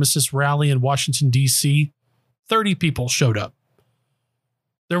supremacist rally in Washington, D.C. 30 people showed up.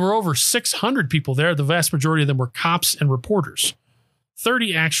 There were over 600 people there. The vast majority of them were cops and reporters.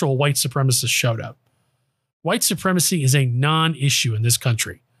 30 actual white supremacists showed up. White supremacy is a non-issue in this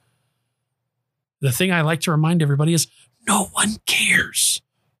country. The thing I like to remind everybody is no one cares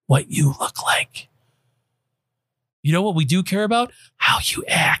what you look like. You know what we do care about? How you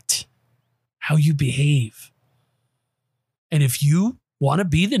act, how you behave. And if you Want to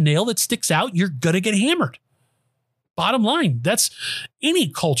be the nail that sticks out? You're going to get hammered. Bottom line, that's any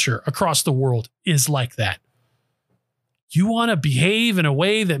culture across the world is like that. You want to behave in a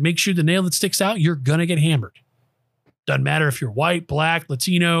way that makes you the nail that sticks out? You're going to get hammered. Doesn't matter if you're white, black,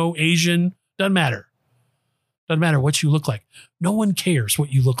 Latino, Asian, doesn't matter. Doesn't matter what you look like. No one cares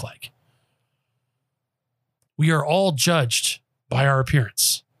what you look like. We are all judged by our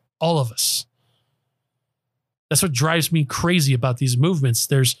appearance. All of us. That's what drives me crazy about these movements.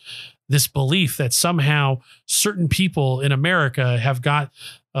 There's this belief that somehow certain people in America have got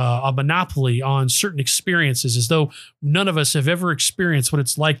a monopoly on certain experiences, as though none of us have ever experienced what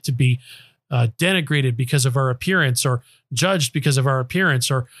it's like to be denigrated because of our appearance, or judged because of our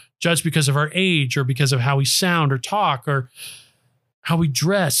appearance, or judged because of our age, or because of how we sound or talk, or how we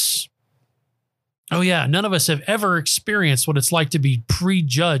dress. Oh yeah, none of us have ever experienced what it's like to be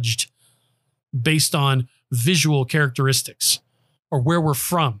prejudged based on visual characteristics or where we're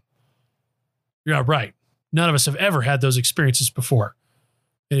from. Yeah, right. None of us have ever had those experiences before.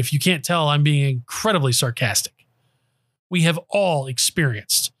 And if you can't tell, I'm being incredibly sarcastic. We have all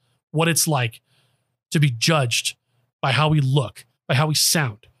experienced what it's like to be judged by how we look, by how we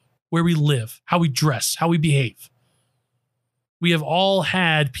sound, where we live, how we dress, how we behave. We have all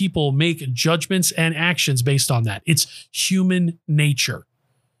had people make judgments and actions based on that. It's human nature.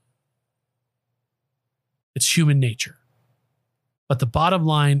 It's human nature. But the bottom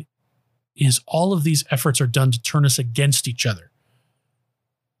line is all of these efforts are done to turn us against each other.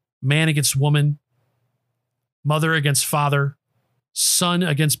 Man against woman, mother against father, son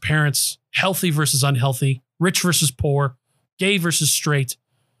against parents, healthy versus unhealthy, rich versus poor, gay versus straight,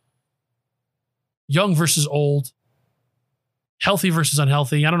 young versus old, healthy versus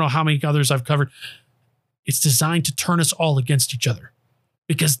unhealthy. I don't know how many others I've covered. It's designed to turn us all against each other,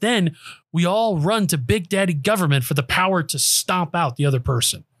 because then we all run to Big Daddy government for the power to stomp out the other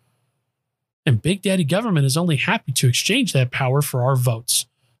person. And Big Daddy government is only happy to exchange that power for our votes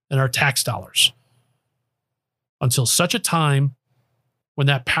and our tax dollars until such a time when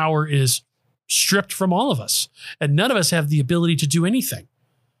that power is stripped from all of us and none of us have the ability to do anything.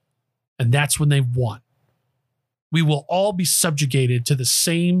 And that's when they won. We will all be subjugated to the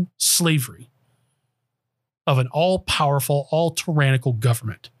same slavery of an all-powerful, all-tyrannical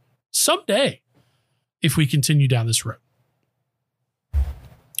government someday if we continue down this road.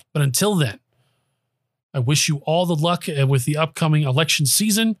 But until then, I wish you all the luck with the upcoming election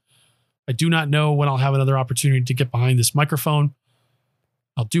season. I do not know when I'll have another opportunity to get behind this microphone.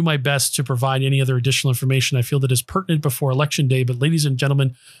 I'll do my best to provide any other additional information I feel that is pertinent before Election Day. But ladies and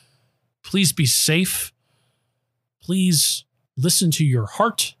gentlemen, please be safe. Please listen to your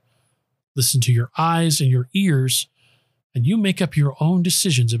heart, listen to your eyes and your ears, and you make up your own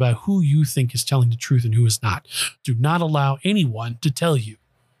decisions about who you think is telling the truth and who is not. Do not allow anyone to tell you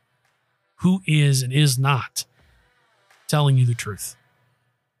who is and is not telling you the truth.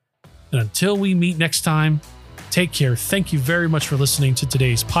 And until we meet next time, take care. Thank you very much for listening to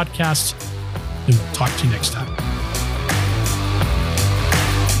today's podcast, and we'll talk to you next time.